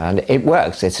 And it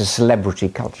works. It's a celebrity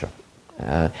culture.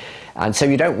 And so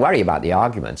you don't worry about the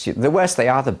arguments. The worse they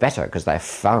are, the better, because they're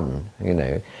fun,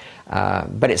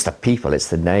 But it's the people, it's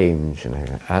the names,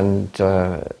 And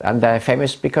they're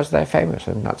famous because they're famous,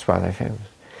 and that's why they're famous.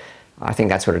 I think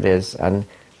that's what it is. And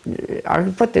I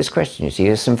would put this question, you see,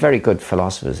 there's some very good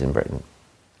philosophers in Britain,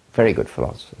 very good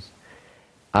philosophers.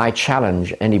 I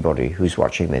challenge anybody who's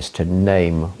watching this to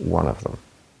name one of them.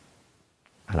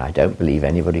 And I don't believe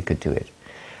anybody could do it.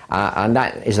 And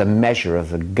that is a measure of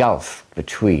the gulf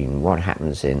between what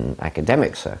happens in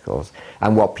academic circles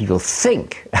and what people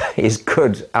think is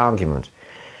good argument.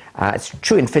 It's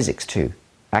true in physics too,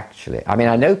 actually. I mean,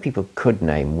 I know people could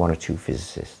name one or two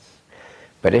physicists,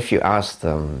 but if you ask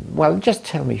them, well, just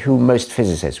tell me who most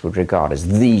physicists would regard as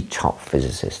the top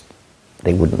physicist,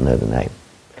 they wouldn't know the name.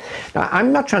 Now,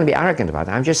 I'm not trying to be arrogant about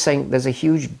it. I'm just saying there's a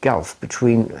huge gulf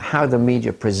between how the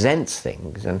media presents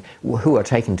things and who are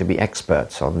taken to be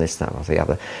experts on this, that, or the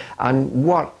other, and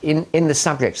what, in the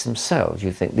subjects themselves,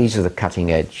 you think these are the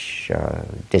cutting-edge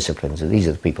disciplines, and these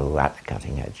are the people who are at the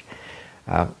cutting edge.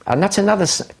 And that's another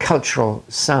cultural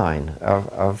sign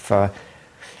of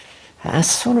a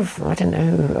sort of, I don't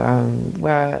know,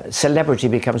 where celebrity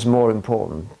becomes more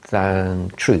important than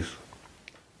truth.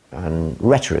 And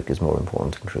rhetoric is more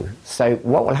important than truth. So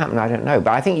what will happen, I don't know.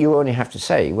 But I think you only have to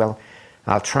say, well,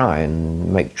 I'll try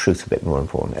and make truth a bit more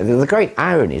important. The great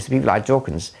irony is that people like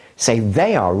Dawkins say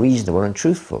they are reasonable and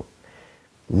truthful.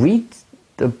 Read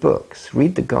the books,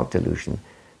 read The God Delusion.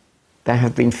 There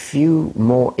have been few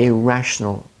more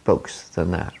irrational books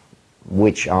than that,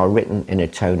 which are written in a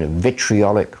tone of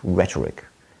vitriolic rhetoric,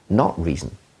 not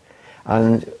reason.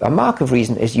 And a mark of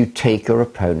reason is you take your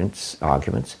opponent's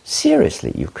arguments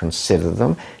seriously. You consider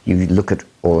them, you look at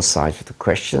all sides of the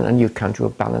question, and you come to a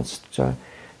balanced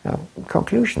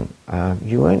conclusion.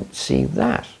 You won't see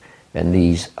that in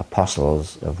these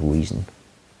apostles of reason.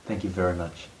 Thank you very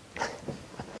much.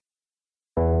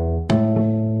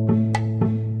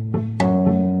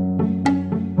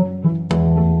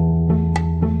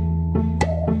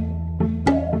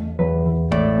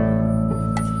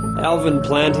 Alvin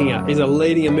Plantinga is a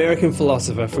leading American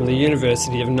philosopher from the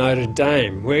University of Notre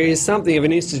Dame, where he is something of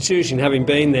an institution, having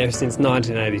been there since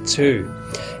 1982.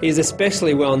 He is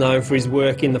especially well known for his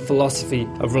work in the philosophy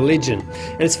of religion,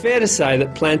 and it's fair to say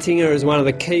that Plantinga is one of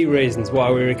the key reasons why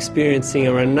we're experiencing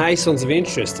a renaissance of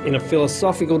interest in a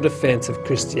philosophical defence of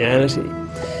Christianity.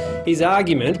 His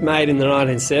argument, made in the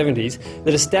 1970s,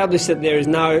 that established that there is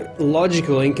no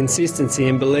logical inconsistency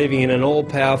in believing in an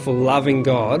all-powerful, loving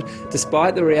God,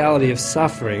 despite the reality of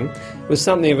suffering, was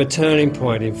something of a turning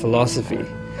point in philosophy.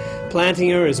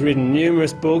 Plantinga has written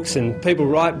numerous books, and people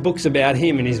write books about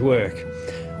him and his work.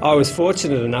 I was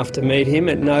fortunate enough to meet him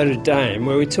at Notre Dame,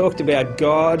 where we talked about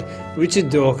God, Richard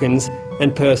Dawkins,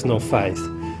 and personal faith.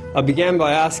 I began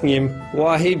by asking him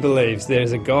why he believes there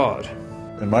is a God.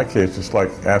 In my case, it's like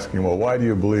asking, well, why do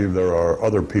you believe there are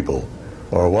other people?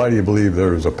 Or why do you believe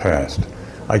there is a past?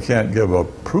 I can't give a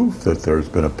proof that there's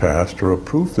been a past or a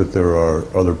proof that there are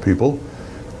other people.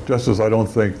 Just as I don't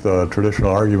think the traditional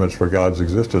arguments for God's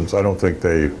existence, I don't think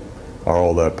they are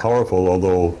all that powerful,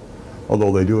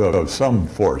 although they do have some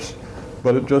force.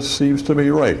 But it just seems to me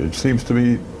right. It seems to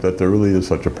me that there really is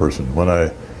such a person. When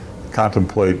I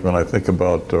contemplate, when I think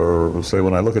about, or say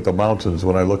when I look at the mountains,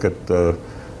 when I look at the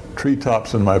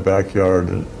treetops in my backyard,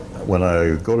 when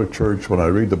I go to church, when I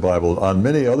read the Bible, on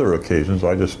many other occasions,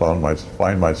 I just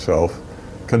find myself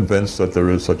convinced that there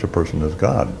is such a person as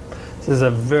God. So there's a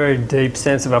very deep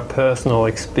sense of a personal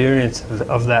experience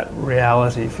of that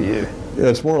reality for you. Yeah,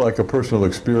 it's more like a personal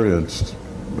experience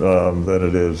than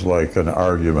it is like an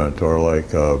argument or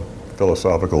like a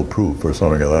philosophical proof or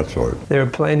something of that sort. There are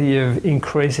plenty of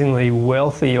increasingly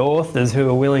wealthy authors who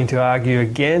are willing to argue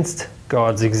against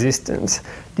God's existence.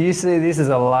 Do you see this as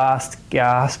a last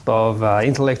gasp of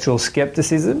intellectual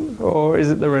skepticism, or is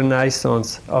it the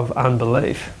renaissance of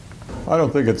unbelief? I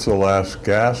don't think it's the last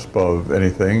gasp of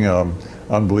anything.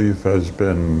 Unbelief has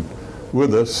been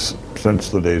with us since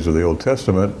the days of the Old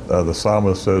Testament. The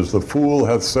psalmist says, "The fool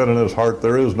hath said in his heart,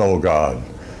 there is no God."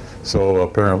 So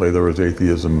apparently there was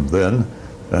atheism then,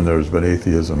 and there's been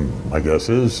atheism, I guess,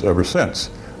 ever since.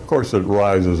 Of course, it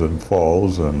rises and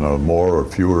falls, and more or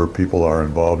fewer people are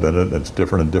involved in it. It's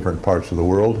different in different parts of the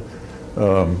world.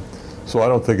 So I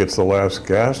don't think it's the last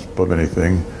gasp of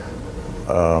anything.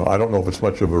 I don't know if it's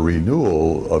much of a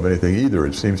renewal of anything either.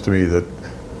 It seems to me that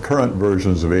current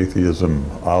versions of atheism,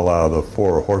 a la the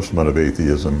four horsemen of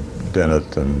atheism,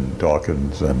 Dennett and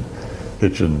Dawkins and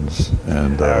Hitchens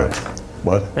and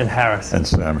Harris and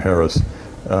Sam Harris,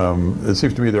 it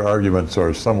seems to me their arguments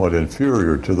are somewhat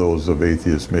inferior to those of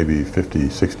atheists maybe 50,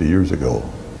 60 years ago.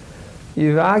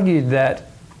 You've argued that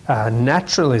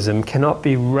naturalism cannot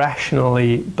be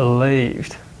rationally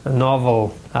believed. A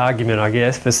novel argument, I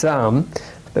guess, for some,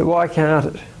 but why can't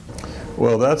it?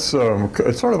 Well, that's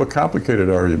it's sort of a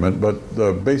complicated argument, but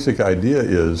the basic idea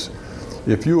is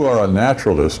if you are a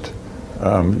naturalist,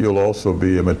 you'll also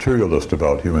be a materialist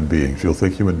about human beings. You'll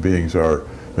think human beings are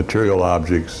material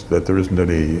objects, that there isn't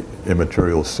any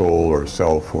immaterial soul or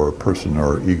self or person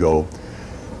or ego.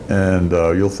 And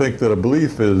you'll think that a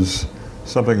belief is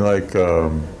something like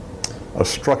a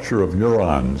structure of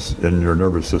neurons in your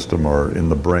nervous system or in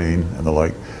the brain and the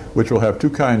like, which will have two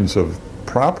kinds of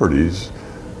properties.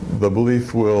 The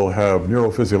belief will have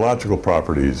neurophysiological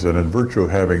properties, and in virtue of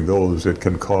having those, it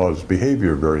can cause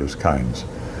behavior of various kinds.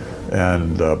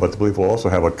 And but the belief will also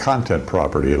have a content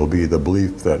property. It'll be the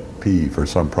belief that P for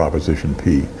some proposition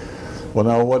P. Well,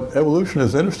 now what evolution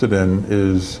is interested in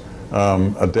is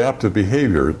adaptive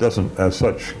behavior. It doesn't, as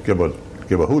such, give a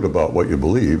hoot about what you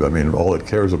believe. I mean, all it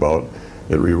cares about,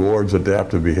 it rewards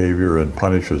adaptive behavior and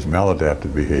punishes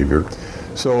maladaptive behavior.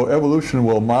 So evolution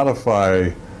will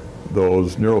modify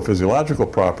those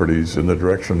neurophysiological properties in the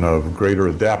direction of greater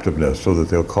adaptiveness, so that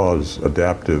they'll cause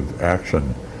adaptive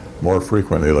action more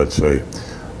frequently, let's say.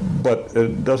 But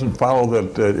it doesn't follow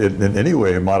that it in any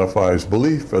way modifies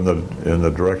belief in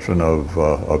the direction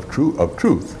of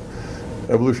truth.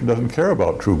 Evolution doesn't care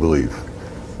about true belief.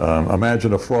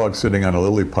 Imagine a frog sitting on a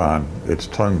lily pond. Its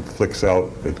tongue flicks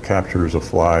out, it captures a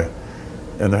fly,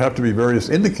 and there have to be various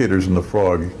indicators in the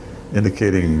frog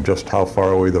indicating just how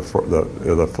far away the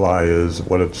fly is,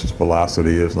 what its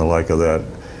velocity is, and the like of that.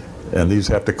 And these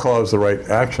have to cause the right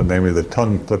action, namely the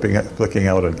tongue flicking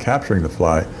out and capturing the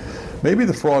fly. Maybe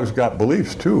the frog's got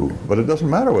beliefs too, but it doesn't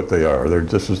matter what they are. They're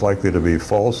just as likely to be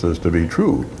false as to be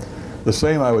true. The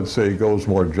same, I would say, goes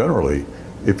more generally.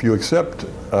 If you accept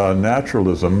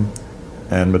naturalism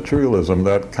and materialism,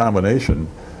 that combination,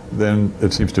 then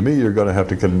it seems to me you're going to have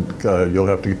to you'll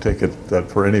have to take it that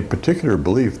for any particular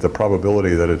belief, the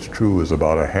probability that it's true is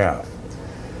about a half.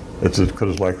 It could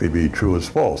as likely be true as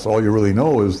false. All you really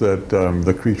know is that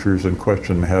the creatures in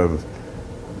question have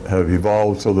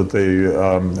evolved so that they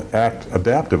act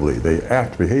adaptively. They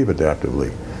behave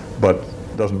adaptively, but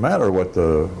it doesn't matter what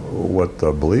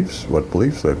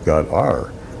beliefs they've got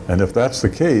are. And if that's the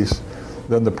case,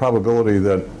 then the probability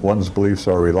that one's beliefs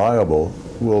are reliable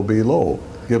will be low.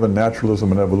 Given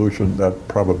naturalism and evolution, that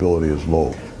probability is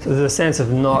low. So there's a sense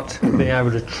of not being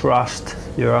able to trust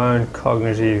your own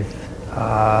cognitive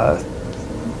thoughts.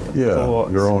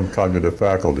 Your own cognitive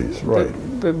faculties, right.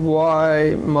 But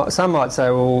why, some might say,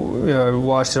 well,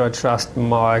 why should I trust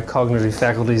my cognitive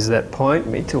faculties that point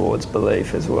me towards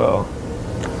belief as well?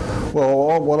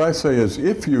 Well, what I say is,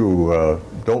 if you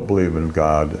don't believe in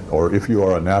God, or if you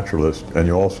are a naturalist and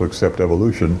you also accept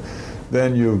evolution,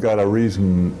 then you've got a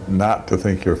reason not to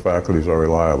think your faculties are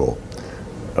reliable.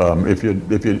 If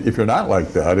you're not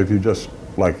like that, if you just,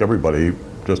 like everybody,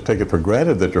 just take it for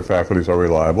granted that your faculties are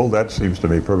reliable, that seems to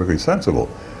me perfectly sensible.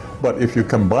 But if you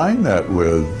combine that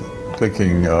with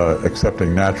thinking,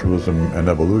 accepting naturalism and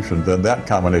evolution, then that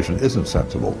combination isn't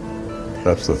sensible.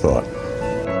 That's the thought.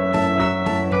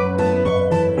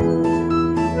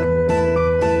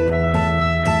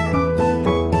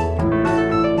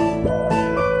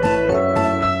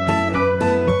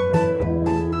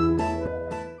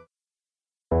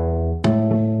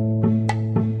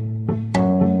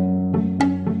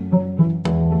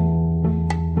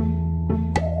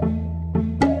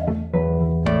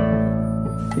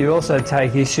 You also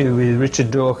take issue with Richard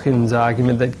Dawkins'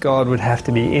 argument that God would have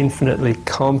to be infinitely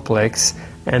complex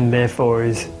and therefore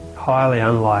is highly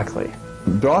unlikely.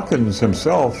 Dawkins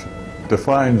himself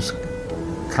defines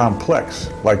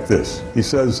complex like this. He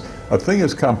says a thing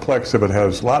is complex if it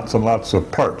has lots and lots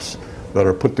of parts that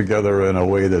are put together in a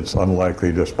way that's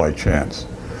unlikely just by chance.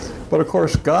 But of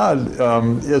course, God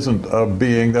isn't a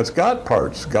being that's got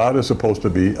parts. God is supposed to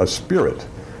be a spirit.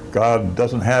 God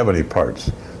doesn't have any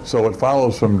parts. So it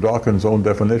follows from Dawkins' own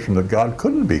definition that God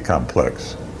couldn't be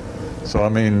complex. So, I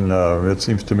mean, it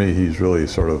seems to me he's really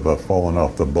sort of fallen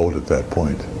off the boat at that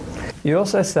point. You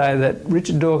also say that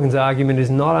Richard Dawkins' argument is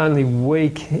not only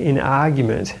weak in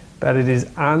argument, but it is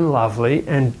unlovely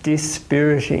and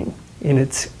dispiriting in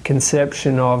its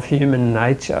conception of human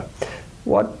nature.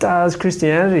 What does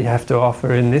Christianity have to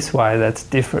offer in this way that's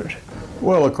different?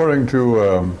 Well, according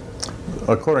to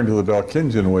the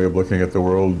Dawkinsian way of looking at the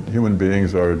world, human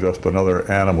beings are just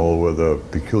another animal with a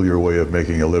peculiar way of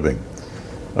making a living.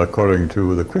 According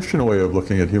to the Christian way of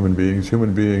looking at human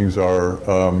beings are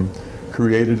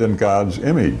created in God's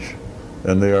image,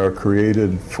 and they are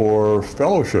created for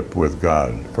fellowship with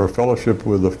God, for fellowship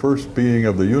with the first being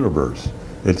of the universe.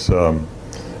 It's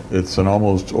an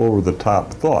almost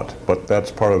over-the-top thought, but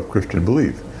that's part of Christian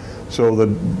belief. So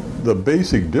the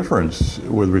basic difference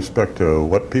with respect to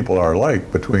what people are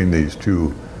like between these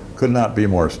two could not be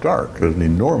more stark. There's an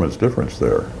enormous difference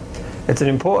there. It's an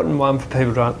important one for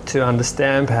people to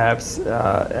understand, perhaps,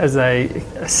 as they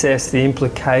assess the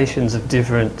implications of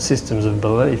different systems of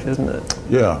belief, isn't it?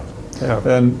 Yeah.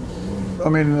 And I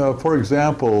mean, for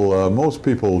example, most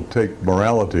people take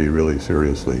morality really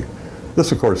seriously.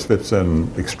 This, of course, fits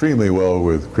in extremely well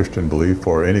with Christian belief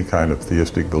or any kind of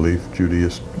theistic belief,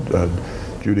 Judaism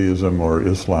or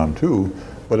Islam too,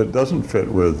 but it doesn't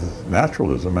fit with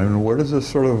naturalism. I mean, where does this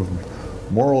sort of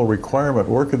moral requirement,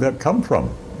 where could that come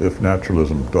from if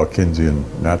naturalism, Dawkinsian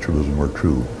naturalism, were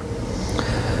true?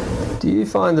 Do you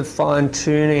find the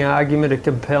fine-tuning argument a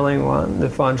compelling one, the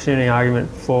fine-tuning argument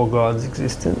for God's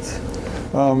existence?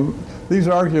 These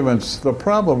arguments, the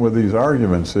problem with these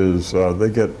arguments is they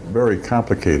get very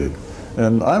complicated.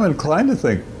 And I'm inclined to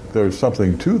think there's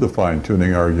something to the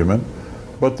fine-tuning argument,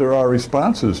 but there are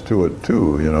responses to it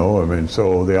too, you know. I mean,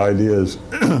 so the idea is,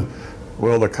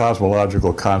 well, the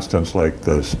cosmological constants like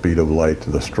the speed of light,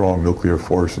 the strong nuclear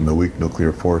force and the weak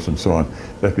nuclear force and so on,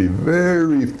 they have to be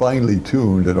very finely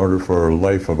tuned in order for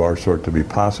life of our sort to be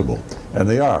possible. And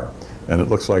they are. And it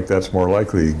looks like that's more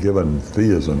likely given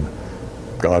theism.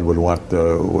 God would want,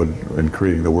 in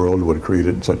creating the world, would create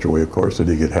it in such a way, of course, that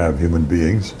he could have human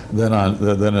beings than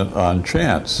on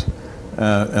chance.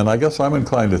 And I guess I'm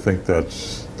inclined to think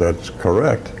that's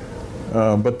correct.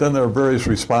 But then there are various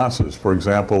responses. For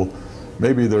example,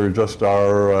 maybe there just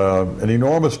are an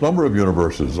enormous number of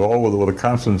universes, all with the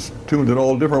constants tuned in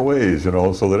all different ways, you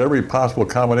know, so that every possible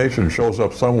combination shows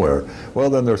up somewhere.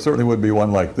 Well, then there certainly would be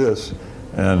one like this,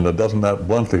 and doesn't that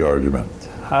blunt the argument?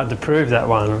 Hard to prove that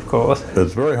one, of course.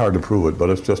 It's very hard to prove it, but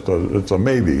it's just it's a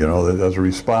maybe, you know. As a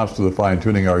response to the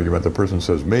fine-tuning argument, the person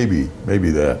says, maybe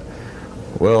that.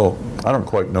 Well, I don't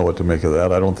quite know what to make of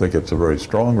that. I don't think it's a very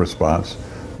strong response.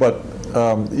 But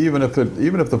even if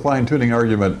the fine-tuning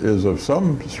argument is of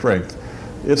some strength,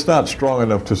 it's not strong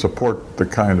enough to support the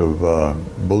kind of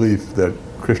belief that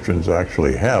Christians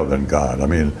actually have in God. I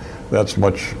mean, that's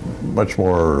much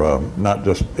more, not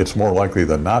just, it's more likely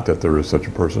than not that there is such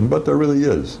a person, but there really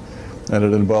is. And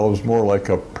it involves more like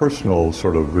a personal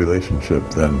sort of relationship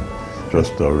than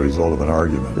just a result of an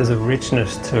argument. There's a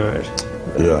richness to it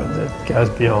that goes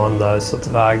beyond those sorts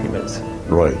of arguments.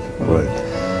 Right.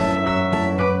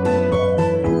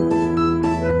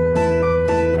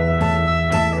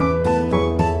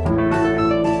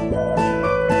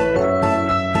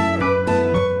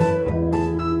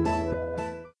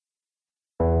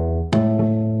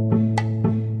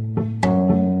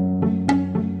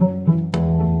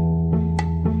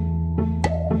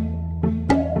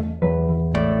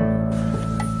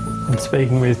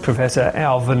 Speaking with Professor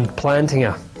Alvin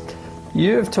Plantinga.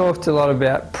 You've talked a lot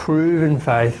about proven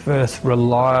faith versus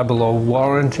reliable or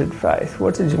warranted faith.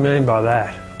 What did you mean by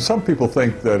that? Some people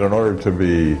think that in order to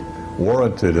be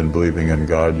warranted in believing in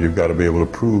God, you've got to be able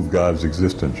to prove God's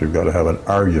existence. You've got to have an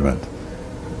argument.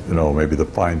 You know, maybe the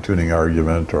fine-tuning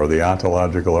argument or the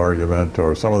ontological argument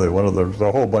or there's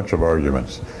a whole bunch of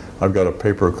arguments. I've got a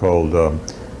paper called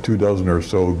 24 or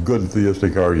so good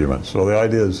theistic arguments. So the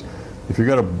idea is, if you're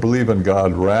going to believe in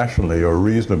God rationally or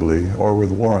reasonably or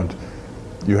with warrant,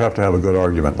 you have to have a good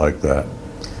argument like that.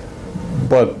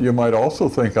 But you might also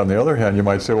think, on the other hand, you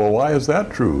might say, well, why is that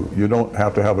true? You don't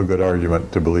have to have a good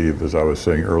argument to believe, as I was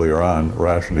saying earlier on,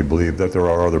 rationally believe that there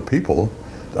are other people.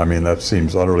 I mean, that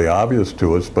seems utterly obvious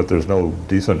to us, but there's no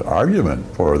decent argument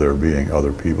for there being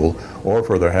other people or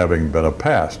for there having been a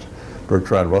past.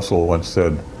 Bertrand Russell once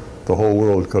said, the whole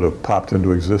world could have popped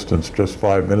into existence just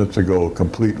 5 minutes ago,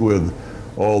 complete with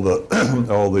all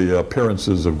the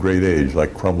appearances of great age,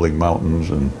 like crumbling mountains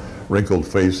and wrinkled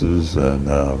faces and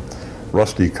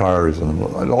rusty cars, and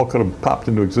it all could have popped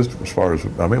into existence. As far as,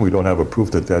 I mean, we don't have a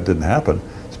proof that didn't happen.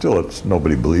 Still,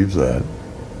 nobody believes that,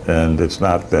 and it's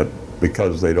not that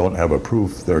because they don't have a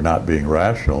proof they're not being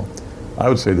rational. I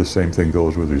would say the same thing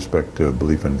goes with respect to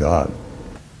belief in God.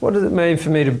 What does it mean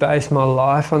for me to base my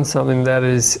life on something that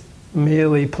is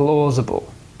merely plausible?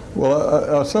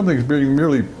 Well, something's being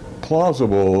merely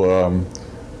plausible.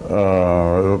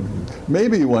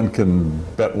 Maybe one can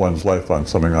bet one's life on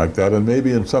something like that, and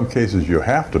maybe in some cases you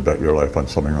have to bet your life on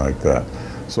something like that.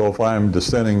 So if I'm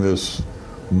descending this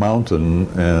mountain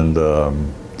and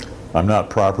I'm not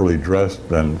properly dressed,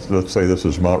 then let's say this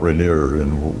is Mount Rainier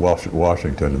in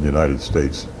Washington in the United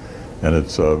States, and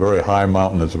it's a very high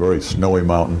mountain, it's a very snowy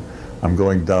mountain. I'm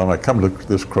going down, I come to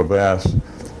this crevasse,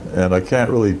 and I can't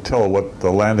really tell what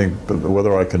the landing,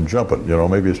 whether I can jump it. You know,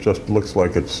 maybe it just looks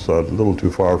like it's a little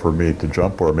too far for me to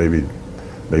jump, or maybe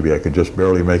I could just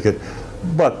barely make it.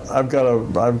 But I've got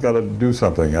to do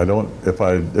something.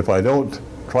 If I don't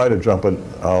try to jump it,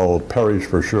 I'll perish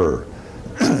for sure.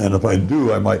 And if I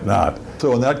do, I might not.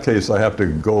 So in that case, I have to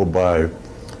go by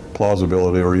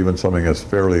plausibility, or even something that's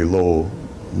fairly low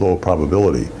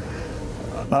probability.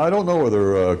 Now, I don't know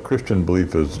whether Christian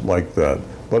belief is like that.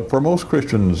 But for most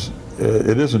Christians,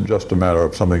 it isn't just a matter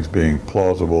of something's being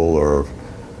plausible or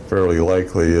fairly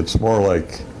likely. It's more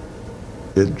like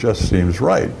it just seems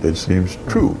right. It seems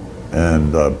true.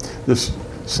 And this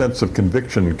sense of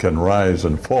conviction can rise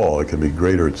and fall. It can be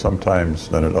greater at some times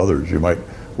than at others. You might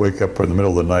wake up in the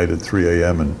middle of the night at 3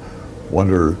 a.m. and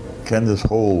wonder, can this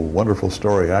whole wonderful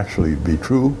story actually be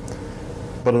true?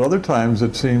 But at other times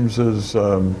it seems as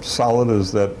solid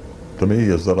as that, to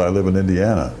me, as that I live in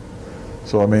Indiana.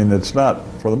 So I mean, it's not,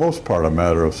 for the most part, a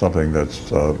matter of something that's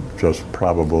just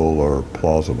probable or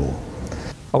plausible.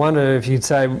 I wonder if you'd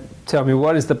tell me,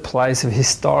 what is the place of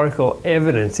historical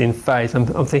evidence in faith?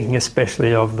 I'm thinking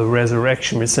especially of the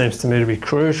resurrection, which seems to me to be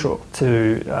crucial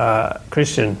to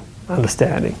Christian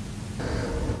understanding.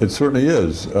 It certainly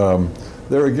is.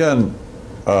 There again,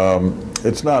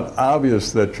 it's not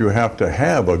obvious that you have to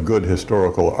have a good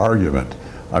historical argument.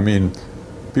 I mean,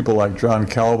 people like John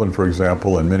Calvin, for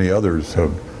example, and many others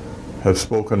have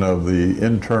spoken of the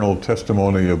internal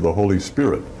testimony of the Holy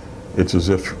Spirit. It's as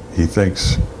if he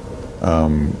thinks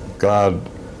God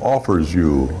offers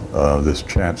you this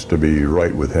chance to be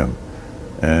right with him.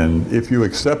 And if you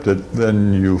accept it,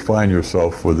 then you find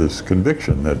yourself with this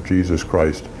conviction that Jesus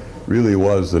Christ really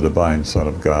was the divine Son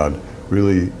of God,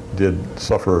 really did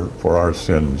suffer for our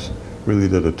sins, really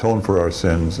did atone for our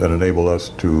sins and enable us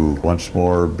to once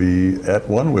more be at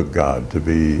one with God, to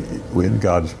be in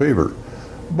God's favor.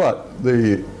 But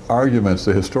the arguments,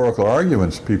 the historical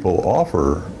arguments people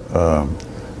offer,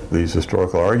 these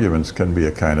historical arguments can be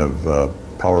a kind of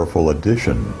powerful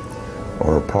addition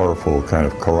or a powerful kind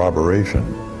of corroboration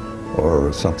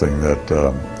or something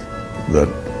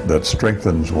that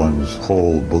strengthens one's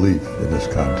whole belief in this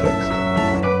context.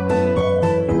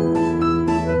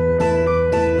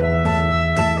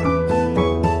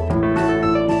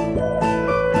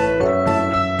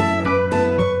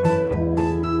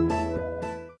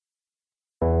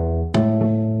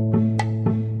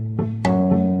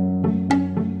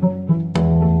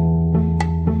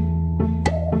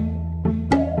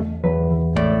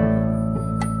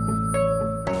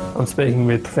 I'm speaking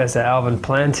with Professor Alvin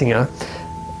Plantinga.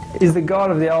 Is the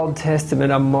God of the Old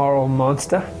Testament a moral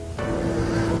monster?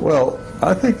 Well,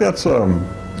 I think that's a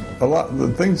lot of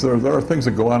the things. There are things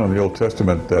that go on in the Old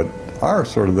Testament that are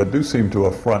that do seem to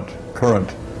affront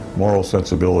current moral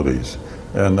sensibilities,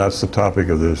 and that's the topic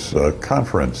of this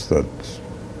conference that's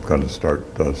going to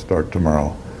start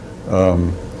tomorrow.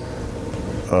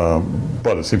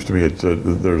 But it seems to me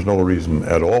there's no reason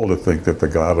at all to think that the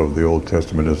God of the Old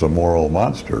Testament is a moral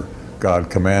monster. God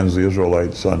commands the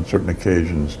Israelites on certain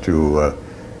occasions to,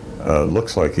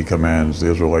 looks like he commands the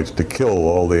Israelites to kill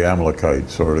all the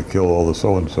Amalekites or to kill all the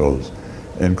so-and-sos,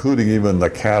 including even the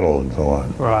cattle and so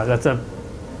on. Right, that's a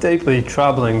deeply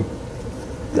troubling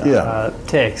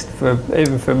text,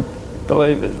 even for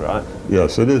believers, right?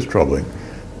 Yes, it is troubling.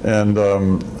 And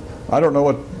I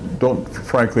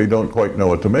frankly don't quite know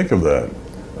what to make of that.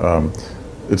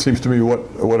 It seems to me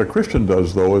what a Christian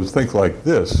does, though, is think like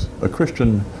this. A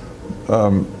Christian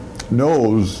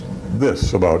knows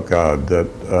this about God, that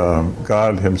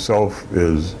God himself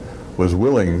was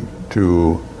willing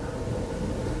to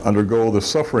undergo the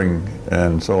suffering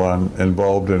and so on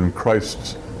involved in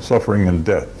Christ's suffering and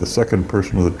death. The second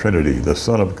person of the Trinity, the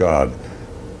Son of God,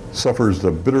 suffers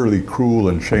the bitterly cruel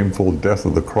and shameful death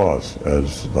of the cross,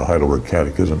 as the Heidelberg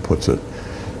Catechism puts it,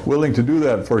 willing to do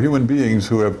that for human beings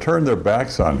who have turned their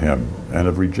backs on him and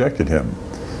have rejected him.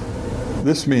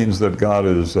 This means that God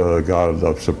is a God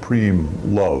of supreme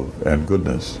love and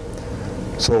goodness.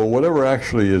 So whatever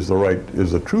actually is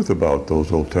the truth about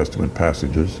those Old Testament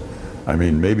passages, I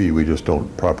mean, maybe we just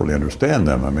don't properly understand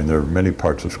them. I mean, there are many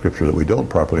parts of Scripture that we don't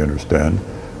properly understand,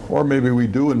 or maybe we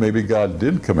do, and maybe God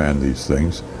did command these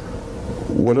things.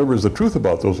 Whatever is the truth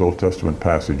about those Old Testament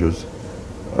passages,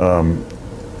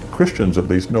 Christians at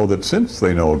least know that since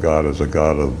they know God as a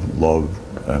God of love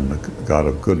and a God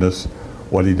of goodness,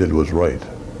 what he did was right,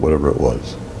 whatever it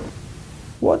was.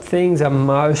 What things are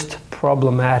most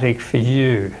problematic for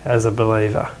you as a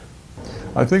believer?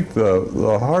 I think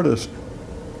the hardest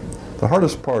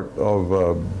part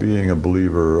of being a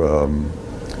believer,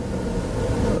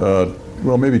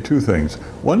 well, maybe two things.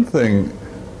 One thing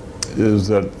is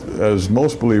that as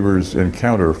most believers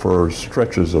encounter for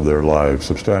stretches of their lives,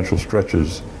 substantial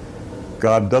stretches,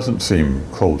 God doesn't seem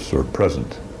close or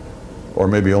present, or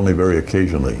maybe only very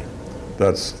occasionally.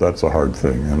 That's a hard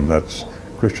thing, and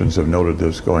Christians have noted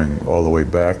this going all the way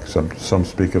back. Some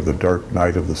speak of the dark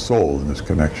night of the soul in this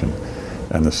connection,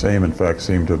 and the same, in fact,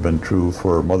 seemed to have been true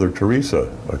for Mother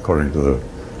Teresa, according to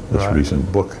this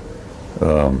recent book.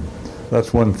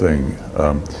 That's one thing,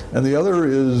 and the other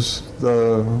is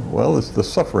it's the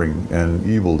suffering and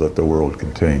evil that the world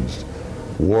contains.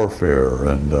 warfare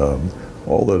and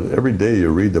every day you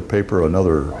read the paper,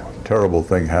 another terrible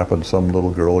thing happens. Some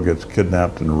little girl gets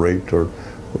kidnapped and raped,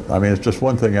 it's just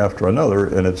one thing after another,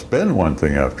 and it's been one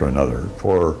thing after another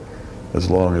for as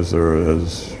long as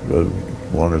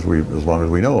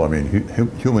we know.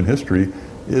 Human history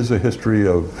is a history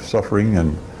of suffering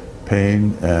and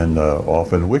pain and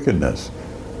often wickedness.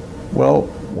 Well,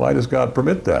 why does God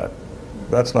permit that?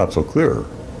 That's not so clear.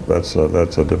 That's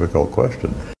a difficult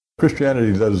question.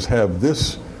 Christianity does have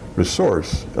this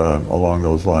resource along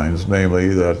those lines, namely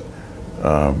that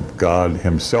God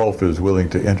Himself is willing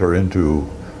to enter into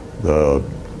the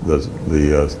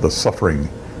suffering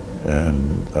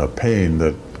and pain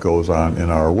that goes on in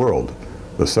our world.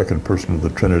 The second person of the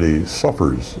Trinity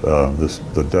suffers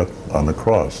the death on the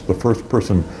cross. The first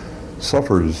person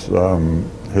suffers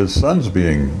His Son's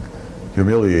being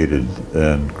humiliated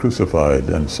and crucified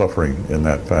and suffering in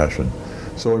that fashion.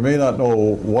 So we may not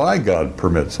know why God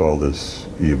permits all this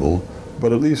evil,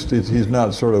 but at least He's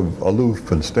not sort of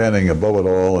aloof and standing above it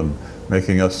all and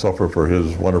making us suffer for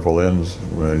His wonderful ends,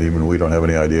 when even we don't have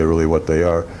any idea really what they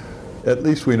are. At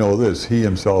least we know this: He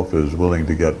Himself is willing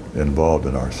to get involved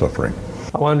in our suffering.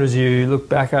 I wonder, as you look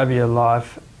back over your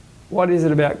life, what is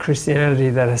it about Christianity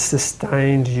that has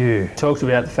sustained you? You talked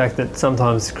about the fact that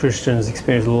sometimes Christians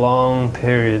experience long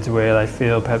periods where they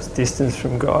feel perhaps distanced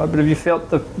from God, but have you felt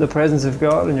the presence of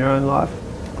God in your own life?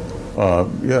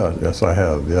 Yes, I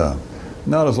have, yeah.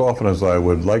 Not as often as I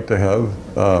would like to have,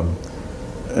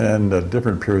 and at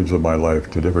different periods of my life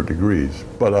to different degrees,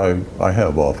 but I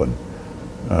have often.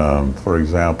 For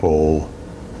example,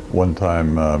 one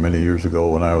time many years ago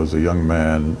when I was a young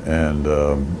man and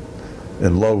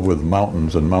in love with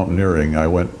mountains and mountaineering, I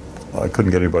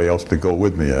couldn't get anybody else to go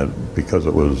with me because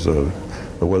it was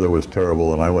the weather was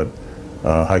terrible, and I went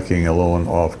hiking alone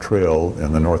off trail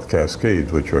in the North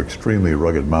Cascades, which are extremely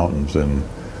rugged mountains in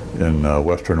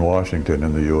western Washington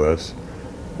in the U.S.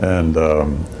 And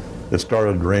it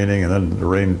started raining, and then the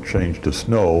rain changed to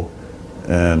snow,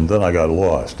 and then I got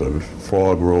lost. The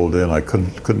fog rolled in. I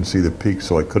couldn't see the peaks,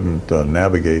 so I couldn't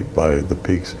navigate by the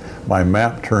peaks. My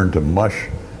map turned to mush.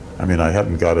 I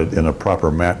hadn't got it in a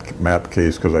proper map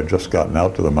case because I'd just gotten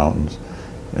out to the mountains,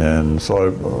 and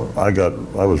so I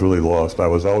was really lost. I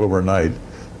was out overnight,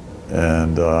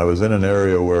 and I was in an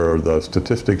area where the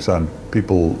statistics on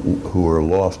people who were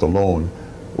lost alone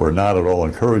were not at all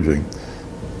encouraging,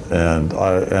 and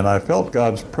I felt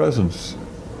God's presence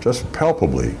just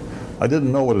palpably. I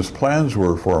didn't know what His plans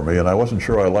were for me, and I wasn't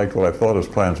sure I liked what I thought His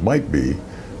plans might be,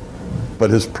 but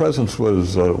His presence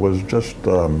was just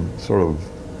sort of,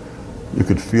 you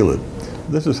could feel it.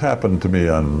 This has happened to me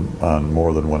on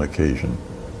more than one occasion,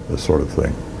 this sort of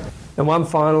thing. And one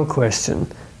final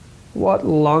question. What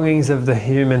longings of the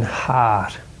human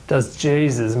heart does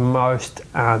Jesus most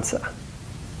answer?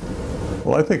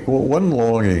 Well, I think one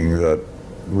longing that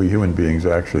we human beings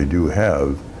actually do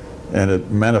have, and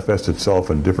it manifests itself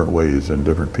in different ways in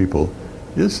different people,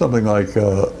 is something like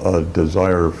a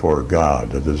desire for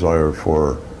God, a desire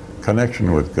for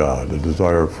connection with God, a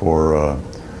desire for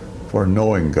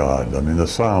knowing God. The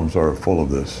Psalms are full of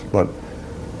this, but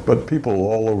people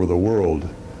all over the world,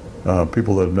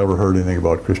 people that have never heard anything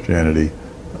about Christianity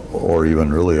or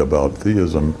even really about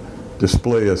theism,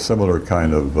 display a similar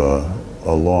kind of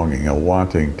a longing, a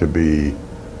wanting to be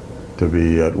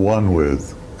at one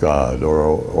with God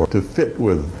or to fit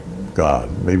with God.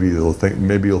 Maybe you'll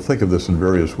think of this in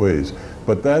various ways,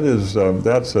 but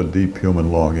that's a deep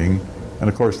human longing. And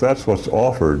of course, that's what's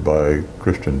offered by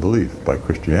Christian belief, by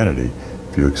Christianity.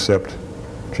 If you accept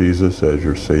Jesus as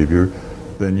your Savior,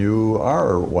 then you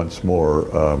are once more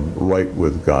right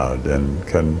with God, and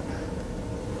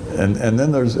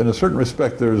then there's, in a certain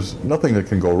respect, there's nothing that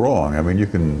can go wrong. You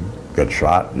can get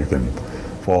shot, you can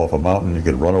fall off a mountain, you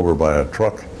get run over by a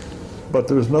truck, but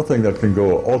there's nothing that can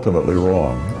go ultimately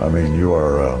wrong. You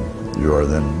are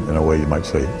then, in a way you might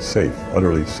say, safe,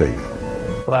 utterly safe.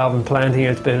 Well, Alvin Plantinga,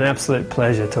 it's been an absolute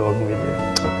pleasure talking with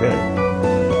you. Okay.